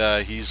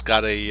that he's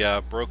got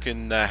a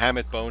broken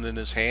hamate bone in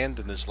his hand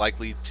and is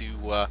likely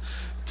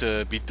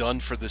to be done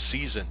for the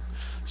season.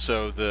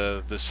 So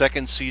the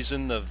second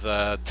season of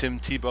Tim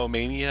Tebow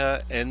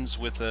mania ends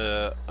with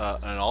an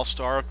All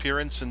Star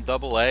appearance in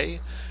Double A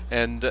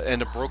and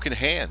a broken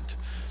hand.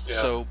 Yeah.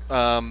 So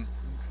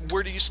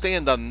where do you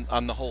stand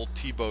on the whole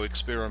Tebow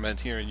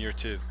experiment here in year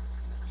two?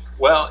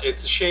 Well,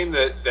 it's a shame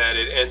that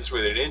it ends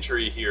with an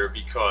injury here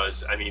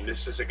because, I mean,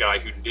 this is a guy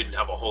who didn't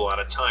have a whole lot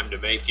of time to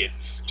make it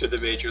to the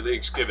major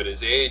leagues given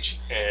his age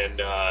and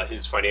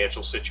his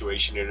financial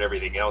situation and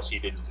everything else. He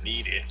didn't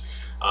need it.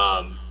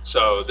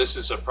 So this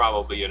is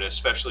probably an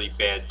especially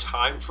bad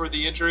time for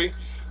the injury.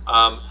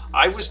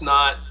 I was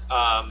not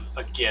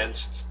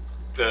against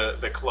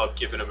the club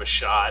giving him a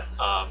shot.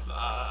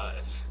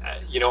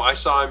 I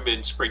saw him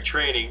in spring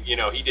training.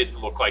 He didn't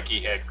look like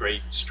he had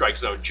great strike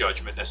zone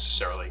judgment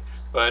necessarily.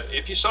 But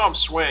if you saw him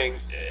swing,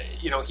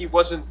 he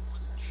wasn't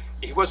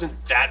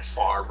that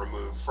far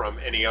removed from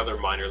any other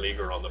minor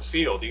leaguer on the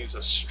field. He's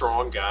a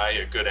strong guy,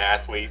 a good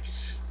athlete,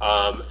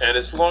 and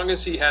as long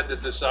as he had the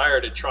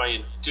desire to try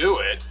and do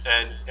it,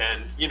 and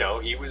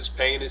he was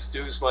paying his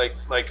dues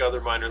like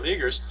other minor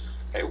leaguers.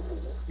 Hey,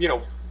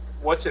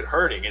 what's it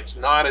hurting? It's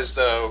not as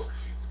though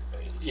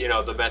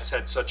the Mets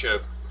had such a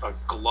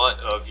glut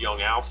of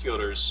young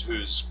outfielders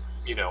whose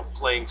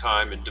playing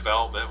time and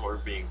development were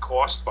being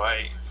cost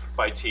by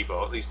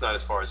Tebow, at least not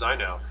as far as I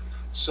know.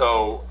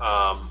 So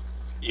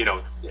you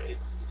know,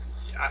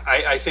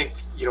 I think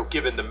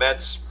given the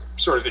Mets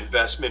sort of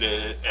investment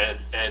in it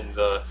and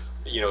the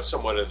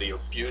somewhat of the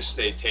abuse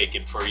they'd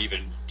taken for even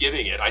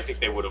giving it, I think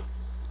they would have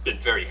been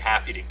very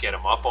happy to get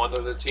him up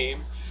onto the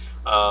team.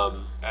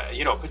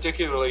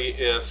 Particularly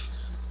if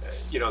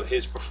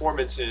his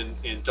performance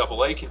in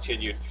Double A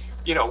continued,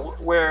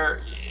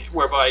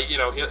 whereby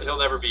he'll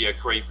never be a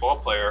great ball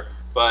player,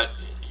 but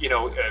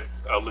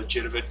a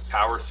legitimate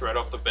power threat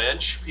off the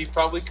bench, he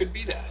probably could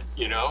be that.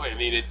 I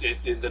mean,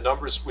 the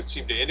numbers would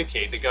seem to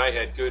indicate the guy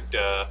had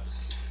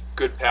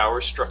good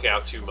power, struck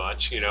out too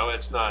much.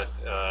 It's not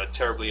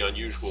terribly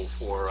unusual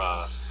for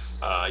a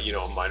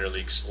minor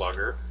league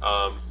slugger.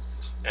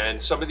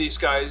 And some of these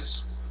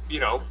guys,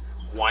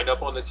 wind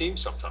up on the team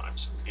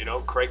sometimes.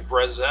 Craig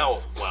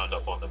Brazel wound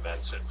up on the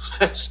Mets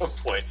at some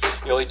point.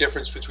 The only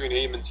difference between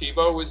him and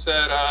Tebow was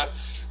that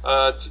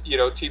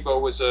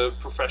Tebow was a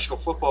professional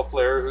football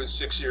player who's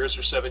 6 years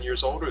or 7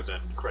 years older than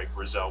Craig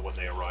Brazel when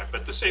they arrived.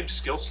 But the same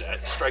skill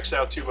set, strikes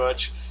out too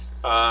much.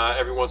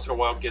 Every once in a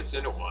while gets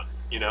into one.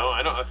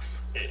 I don't.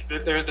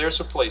 There's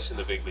a place in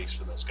the big leagues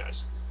for those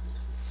guys.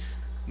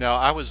 Now,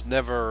 I was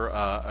never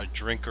a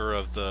drinker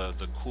of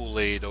the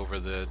Kool-Aid over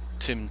the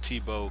Tim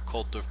Tebow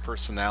cult of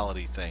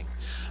personality thing.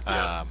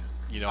 Yeah.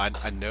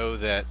 I know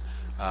that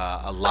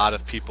a lot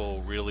of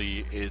people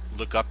really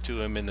look up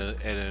to him and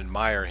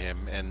admire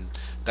him, and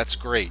that's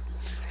great.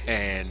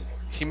 And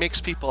he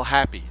makes people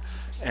happy.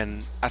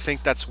 And I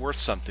think that's worth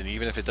something,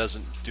 even if it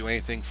doesn't do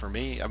anything for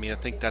me. I mean, I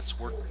think that's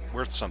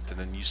worth something.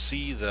 And you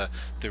see the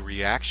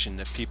reaction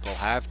that people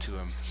have to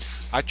him.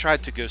 I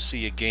tried to go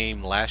see a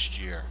game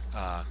last year.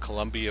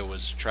 Columbia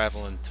was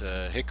traveling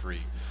to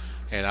Hickory,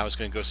 and I was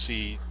going to go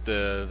see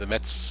the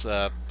Mets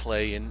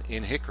play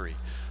in Hickory,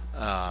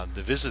 the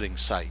visiting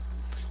site.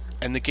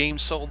 And the game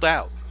sold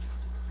out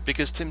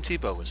because Tim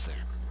Tebow was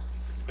there.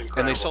 And they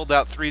Incredible. sold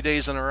out 3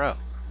 days in a row.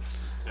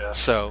 Yeah.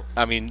 So,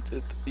 I mean,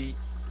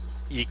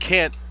 you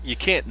can't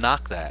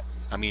knock that.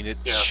 I mean,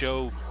 it's Yeah.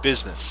 show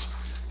business,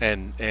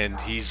 and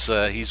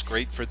he's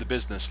great for the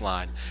business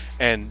line,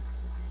 and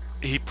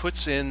he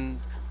puts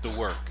in the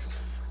work.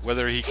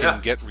 Whether he can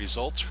Yeah. get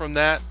results from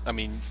that, I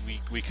mean,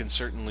 we can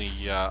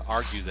certainly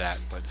argue that,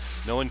 but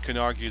no one can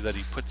argue that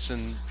he puts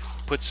in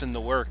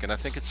the work, and I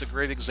think it's a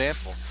great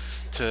example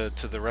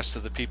to the rest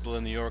of the people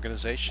in the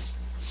organization.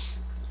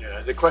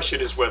 Yeah, the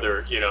question is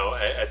whether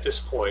at this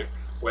point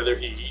whether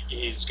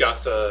he's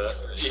got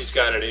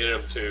it in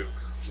him to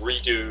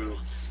redo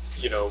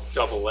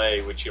Double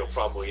A, which he'll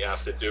probably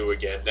have to do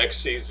again next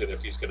season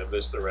if he's going to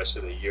miss the rest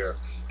of the year.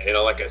 And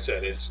like I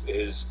said,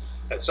 his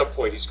at some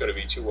point he's going to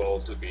be too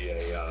old to be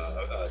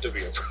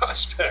a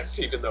prospect.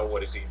 Even though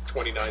what is he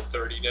 29,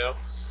 30 now?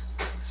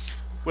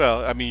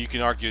 Well, I mean, you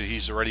can argue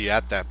he's already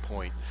at that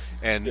point,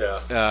 and Yeah,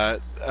 uh,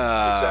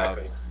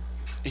 exactly.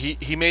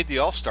 he made the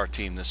All Star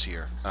team this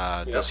year.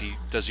 Yeah, Does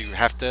he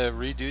have to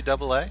redo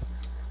Double A?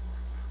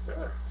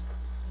 yeah,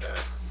 yeah.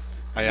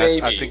 I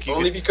Maybe think you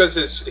only could. because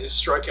his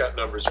strikeout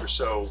numbers were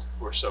so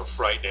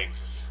frightening,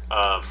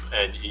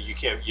 and you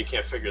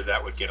can't figure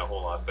that would get a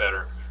whole lot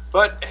better.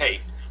 But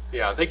hey,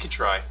 yeah, they could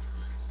try.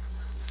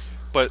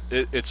 But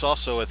it's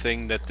also a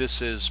thing that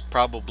this is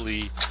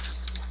probably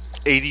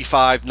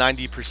 85,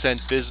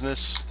 90%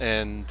 business,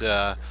 and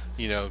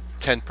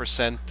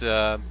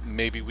 10%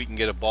 maybe we can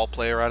get a ball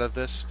player out of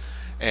this.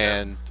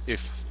 Yeah, And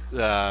if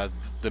the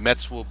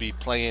Mets will be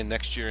playing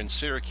next year in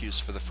Syracuse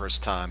for the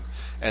first time,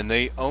 and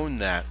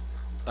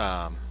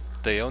um,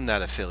 they own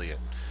that affiliate,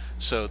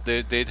 so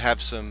they'd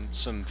have some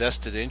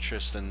vested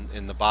interest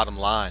in the bottom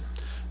line.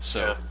 So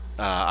yeah,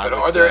 I But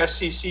are would. there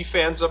SEC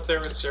fans up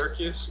there in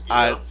Syracuse? You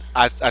I, know?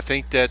 I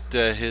think that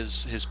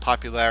his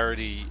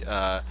popularity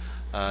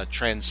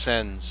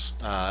transcends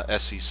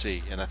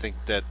SEC, and I think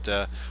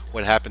that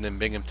what happened in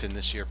Binghamton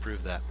this year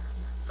proved that.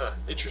 Huh,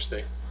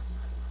 interesting.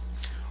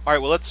 All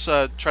right, well, let's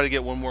try to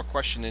get one more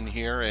question in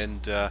here.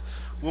 And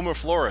Wilmer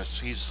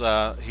Flores, he's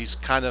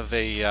kind of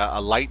a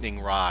lightning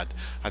rod.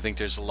 I think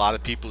there's a lot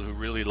of people who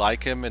really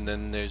like him, and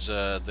then there's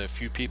the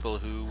few people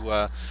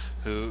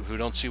who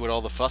don't see what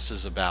all the fuss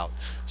is about.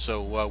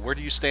 So, where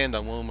do you stand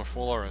on Wilmer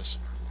Flores?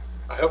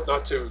 I hope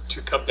not to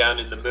come down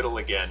in the middle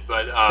again,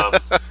 but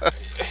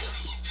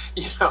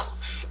you know,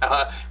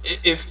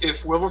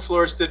 if Wilmer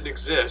Flores didn't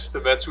exist,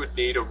 the Mets would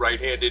need a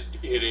right-handed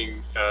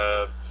hitting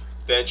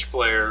bench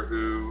player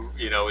who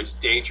is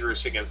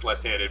dangerous against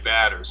left-handed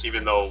batters.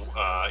 Even though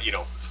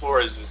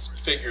Flores'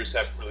 figures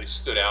haven't really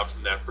stood out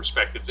from that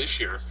perspective this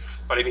year,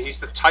 but I mean he's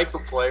the type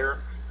of player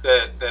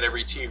that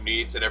every team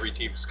needs, and every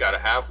team's got to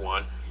have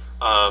one.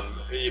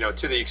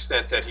 To the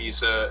extent that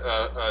he's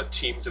a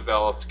team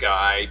developed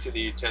guy, to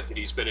the extent that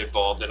he's been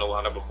involved in a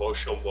lot of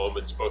emotional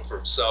moments, both for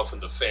himself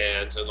and the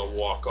fans and the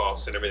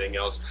walk-offs and everything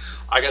else,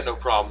 I got no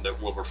problem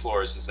that Wilmer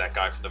Flores is that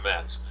guy for the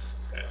Mets.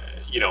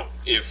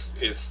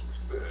 If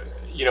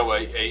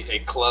a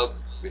club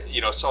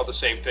saw the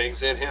same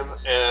things in him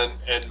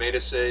and made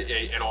us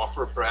an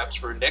offer perhaps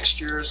for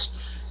next year's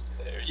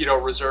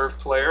reserve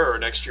player or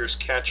next year's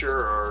catcher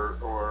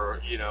or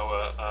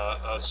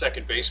a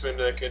second baseman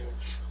that can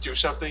do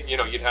something,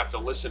 you'd have to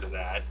listen to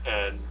that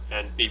and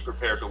be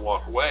prepared to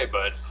walk away.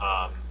 But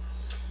uh,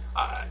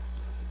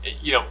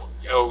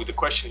 the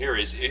question here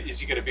is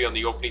he going to be on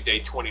the opening day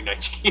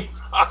 2019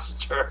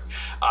 roster?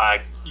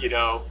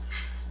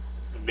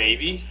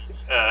 Maybe.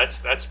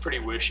 That's pretty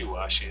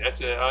wishy-washy.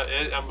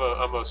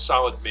 I'm a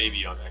solid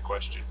maybe on that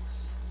question.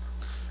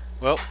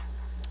 Well,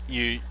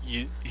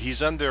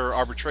 he's under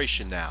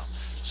arbitration now,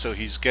 so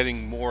he's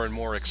getting more and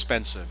more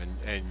expensive.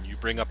 And you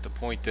bring up the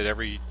point that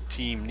every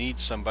team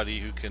needs somebody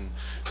who can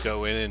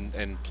go in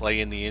and play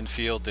in the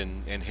infield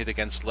and hit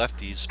against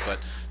lefties. But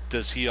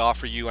does he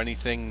offer you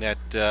anything that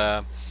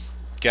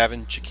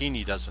Gavin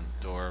Cecchini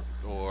doesn't, or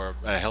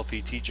a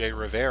healthy T.J.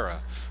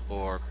 Rivera,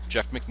 or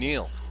Jeff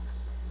McNeil?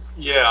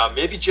 Yeah,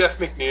 maybe Jeff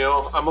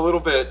McNeil. I'm a little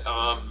bit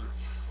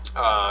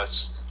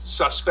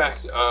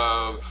suspect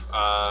of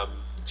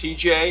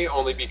TJ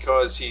only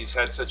because he's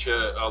had such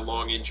a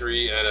long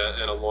injury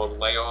and a long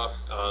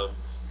layoff.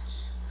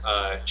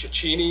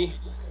 Cecchini,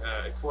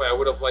 boy, I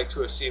would have liked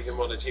to have seen him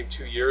on the team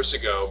 2 years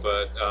ago,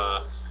 but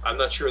I'm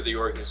not sure the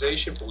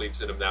organization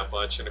believes in him that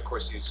much. And of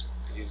course,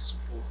 he's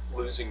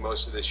losing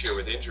most of this year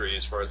with injury,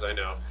 as far as I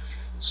know.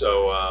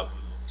 So.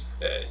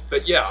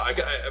 But yeah,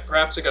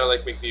 perhaps a guy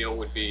like McNeil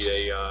would be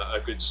a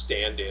good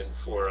stand-in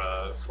for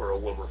a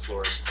Wilmer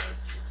Flores type.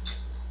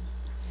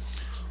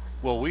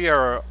 Well, we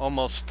are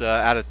almost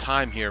out of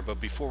time here, but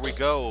before we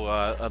go,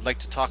 I'd like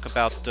to talk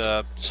about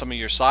some of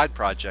your side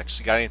projects.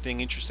 You got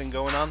anything interesting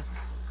going on?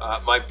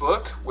 My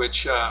book,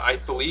 which I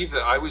believe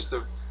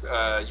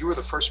that you were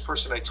the first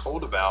person I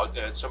told about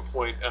at some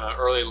point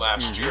early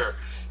last year,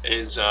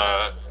 is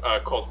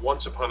called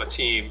Once Upon a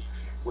Team,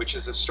 which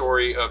is the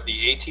story of the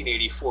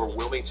 1884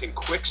 Wilmington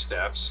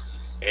Quicksteps,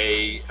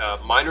 a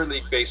minor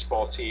league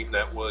baseball team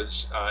that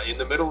was in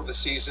the middle of the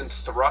season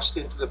thrust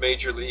into the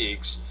major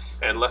leagues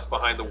and left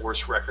behind the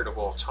worst record of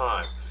all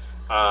time.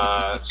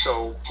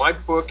 So my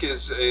book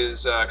is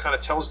kind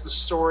of tells the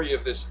story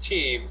of this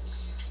team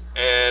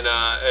and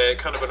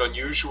kind of an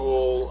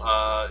unusual,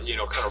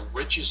 kind of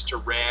riches to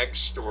rags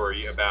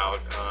story about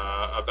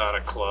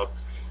a club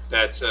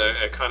that's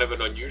a kind of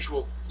an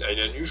unusual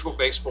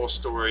baseball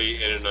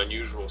story in an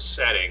unusual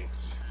setting,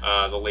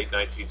 the late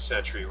 19th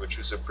century, which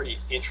was a pretty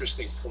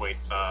interesting point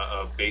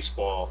of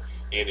baseball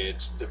in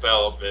its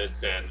development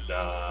and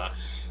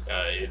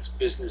its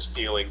business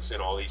dealings and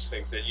all these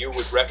things that you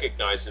would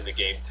recognize in the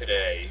game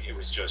today. It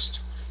was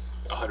just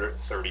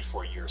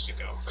 134 years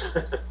ago.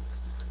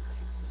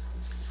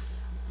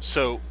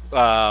 So,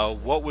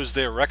 what was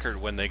their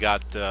record when they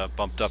got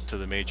bumped up to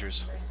the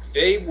majors?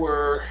 They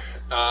were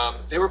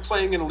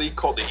playing in a league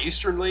called the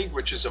Eastern League,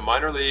 which is a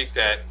minor league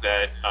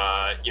that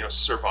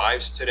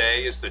survives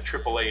today as the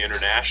AAA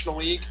International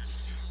League.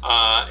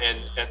 And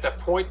at the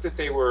point that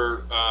they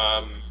were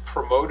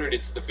promoted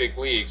into the big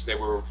leagues, they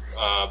were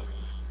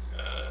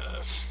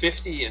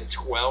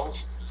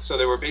 50-12. So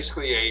they were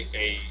basically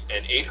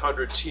an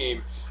 800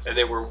 team, and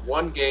they were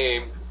one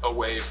game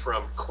away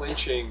from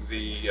clinching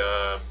the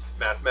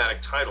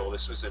mathematic title.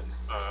 This was in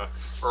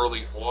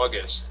early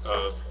August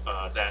of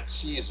that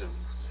season.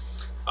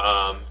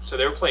 So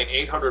they were playing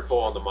 800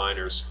 ball in the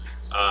minors.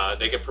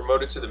 They get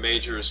promoted to the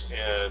majors,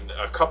 and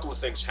a couple of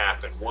things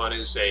happen. One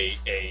is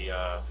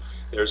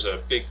there's a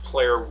big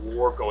player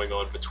war going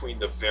on between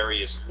the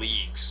various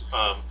leagues.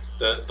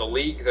 The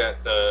league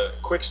that the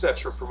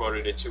Quicksteps were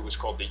promoted into was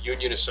called the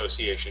Union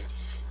Association.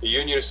 The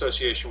Union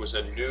Association was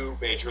a new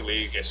major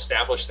league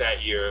established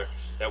that year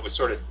that was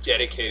sort of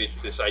dedicated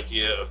to this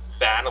idea of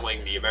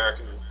battling the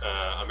American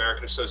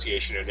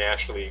Association and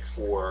National League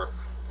for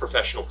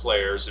professional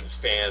players and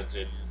fans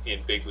in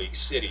big league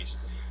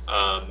cities.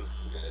 Um,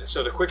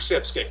 so the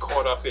Quicksteps get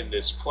caught up in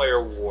this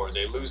player war.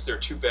 They lose their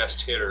two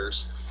best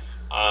hitters,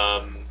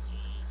 um,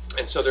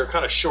 and so they're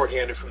kind of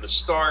shorthanded from the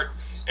start.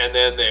 And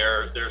then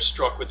they're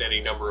struck with any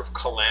number of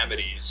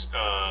calamities,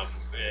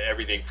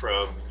 everything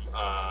from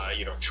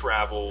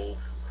travel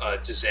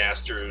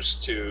disasters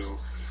to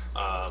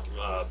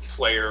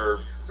player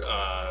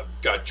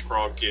got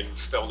drunk and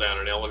fell down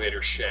an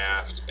elevator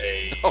shaft.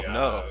 Oh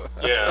no.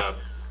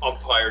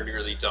 Umpire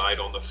nearly died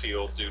on the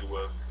field due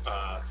to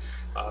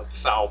a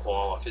foul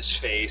ball off his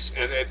face,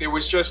 and it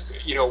was just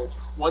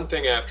one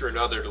thing after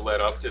another to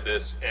lead up to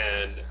this,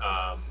 and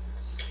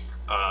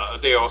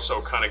they also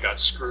kind of got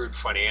screwed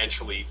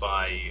financially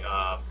by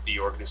the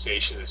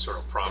organization that sort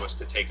of promised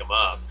to take them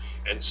up,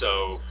 and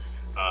so.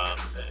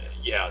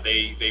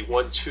 They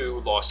won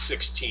 2, lost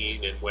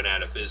 16, and went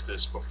out of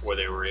business before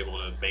they were able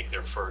to make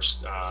their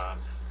first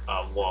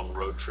long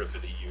road trip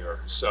of the year.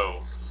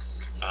 So,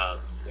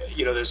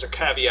 there's a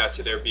caveat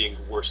to their being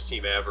the worst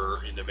team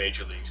ever in the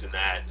major leagues in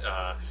that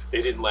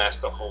they didn't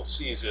last the whole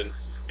season,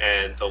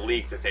 and the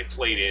league that they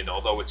played in,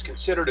 although it's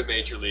considered a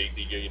major league,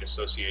 the Union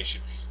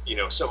Association,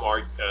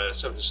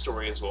 some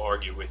historians will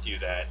argue with you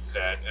that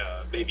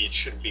maybe it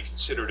shouldn't be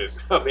considered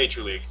a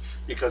major league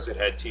because it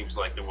had teams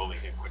like the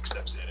Wilmington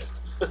Quicksteps in it.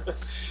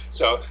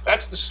 So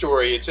that's the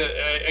story. It's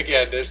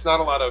again, there's not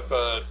a lot of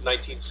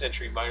 19th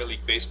century minor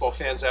league baseball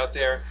fans out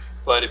there,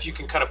 but if you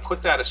can kind of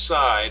put that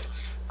aside,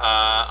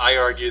 I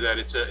argue that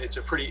it's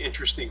a pretty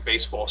interesting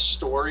baseball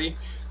story,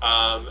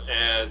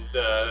 and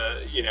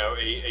a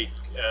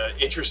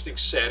interesting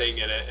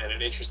setting and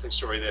an interesting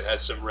story that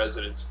has some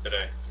resonance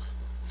today.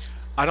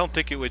 I don't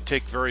think it would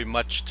take very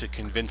much to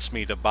convince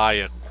me to buy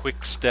a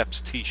Quick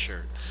Steps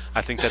T-shirt.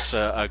 I think that's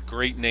a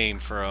great name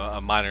for a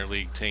minor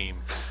league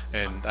team,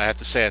 and I have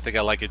to say I think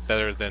I like it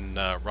better than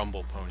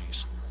Rumble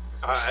Ponies.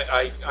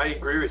 I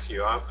agree with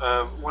you.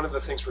 One of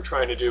the things we're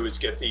trying to do is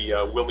get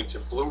the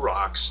Wilmington Blue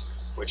Rocks,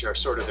 which are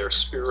sort of their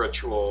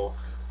spiritual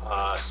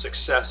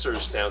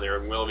successors down there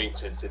in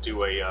Wilmington, to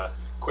do a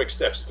Quick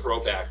Steps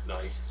throwback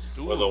night.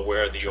 Ooh, where they'll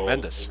wear the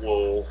tremendous.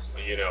 old wool,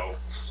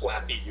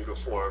 flappy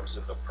uniforms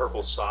and the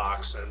purple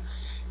socks, and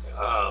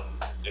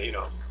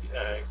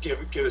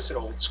give us an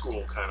old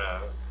school kind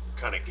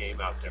of game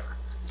out there.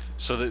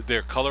 So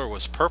their color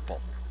was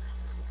purple.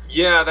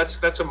 Yeah,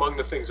 that's among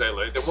the things I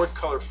learned. There weren't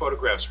color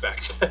photographs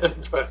back then,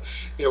 but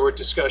there were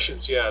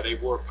discussions. Yeah, they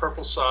wore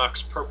purple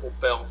socks, purple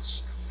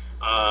belts,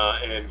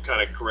 and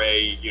kind of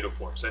gray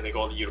uniforms. I think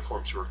all the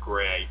uniforms were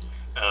gray.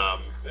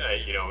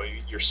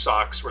 Your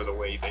socks were the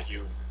way that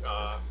you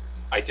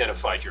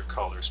identified your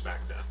colors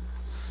back then.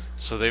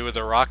 So they were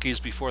the Rockies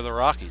before the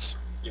Rockies.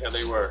 Yeah,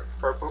 they were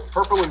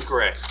purple and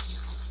gray.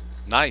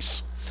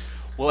 Nice.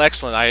 Well,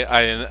 excellent.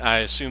 I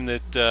assume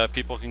that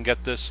people can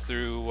get this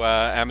through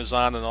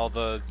Amazon and all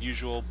the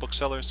usual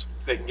booksellers.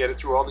 They can get it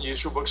through all the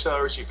usual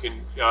booksellers. You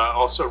can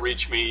also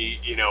reach me,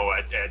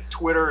 at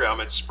Twitter.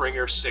 I'm at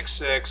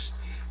Springer66,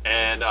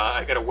 and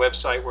I got a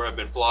website where I've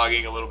been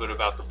blogging a little bit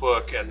about the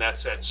book, and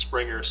that's at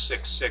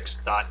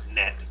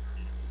Springer66.net.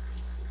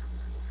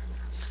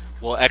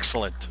 Well,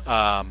 excellent.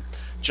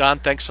 John,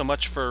 thanks so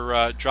much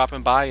for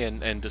dropping by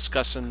and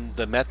discussing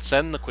the Mets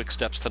and the Quick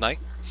Steps tonight.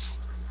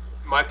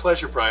 My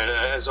pleasure, Brian,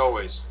 as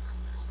always.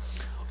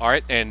 All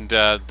right, and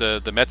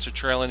the Mets are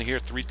trailing here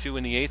 3-2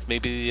 in the eighth.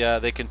 Maybe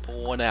they can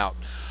pull one out.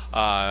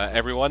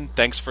 Everyone,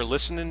 thanks for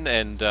listening,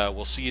 and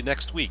we'll see you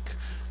next week.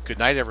 Good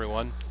night,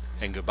 everyone,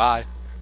 and goodbye.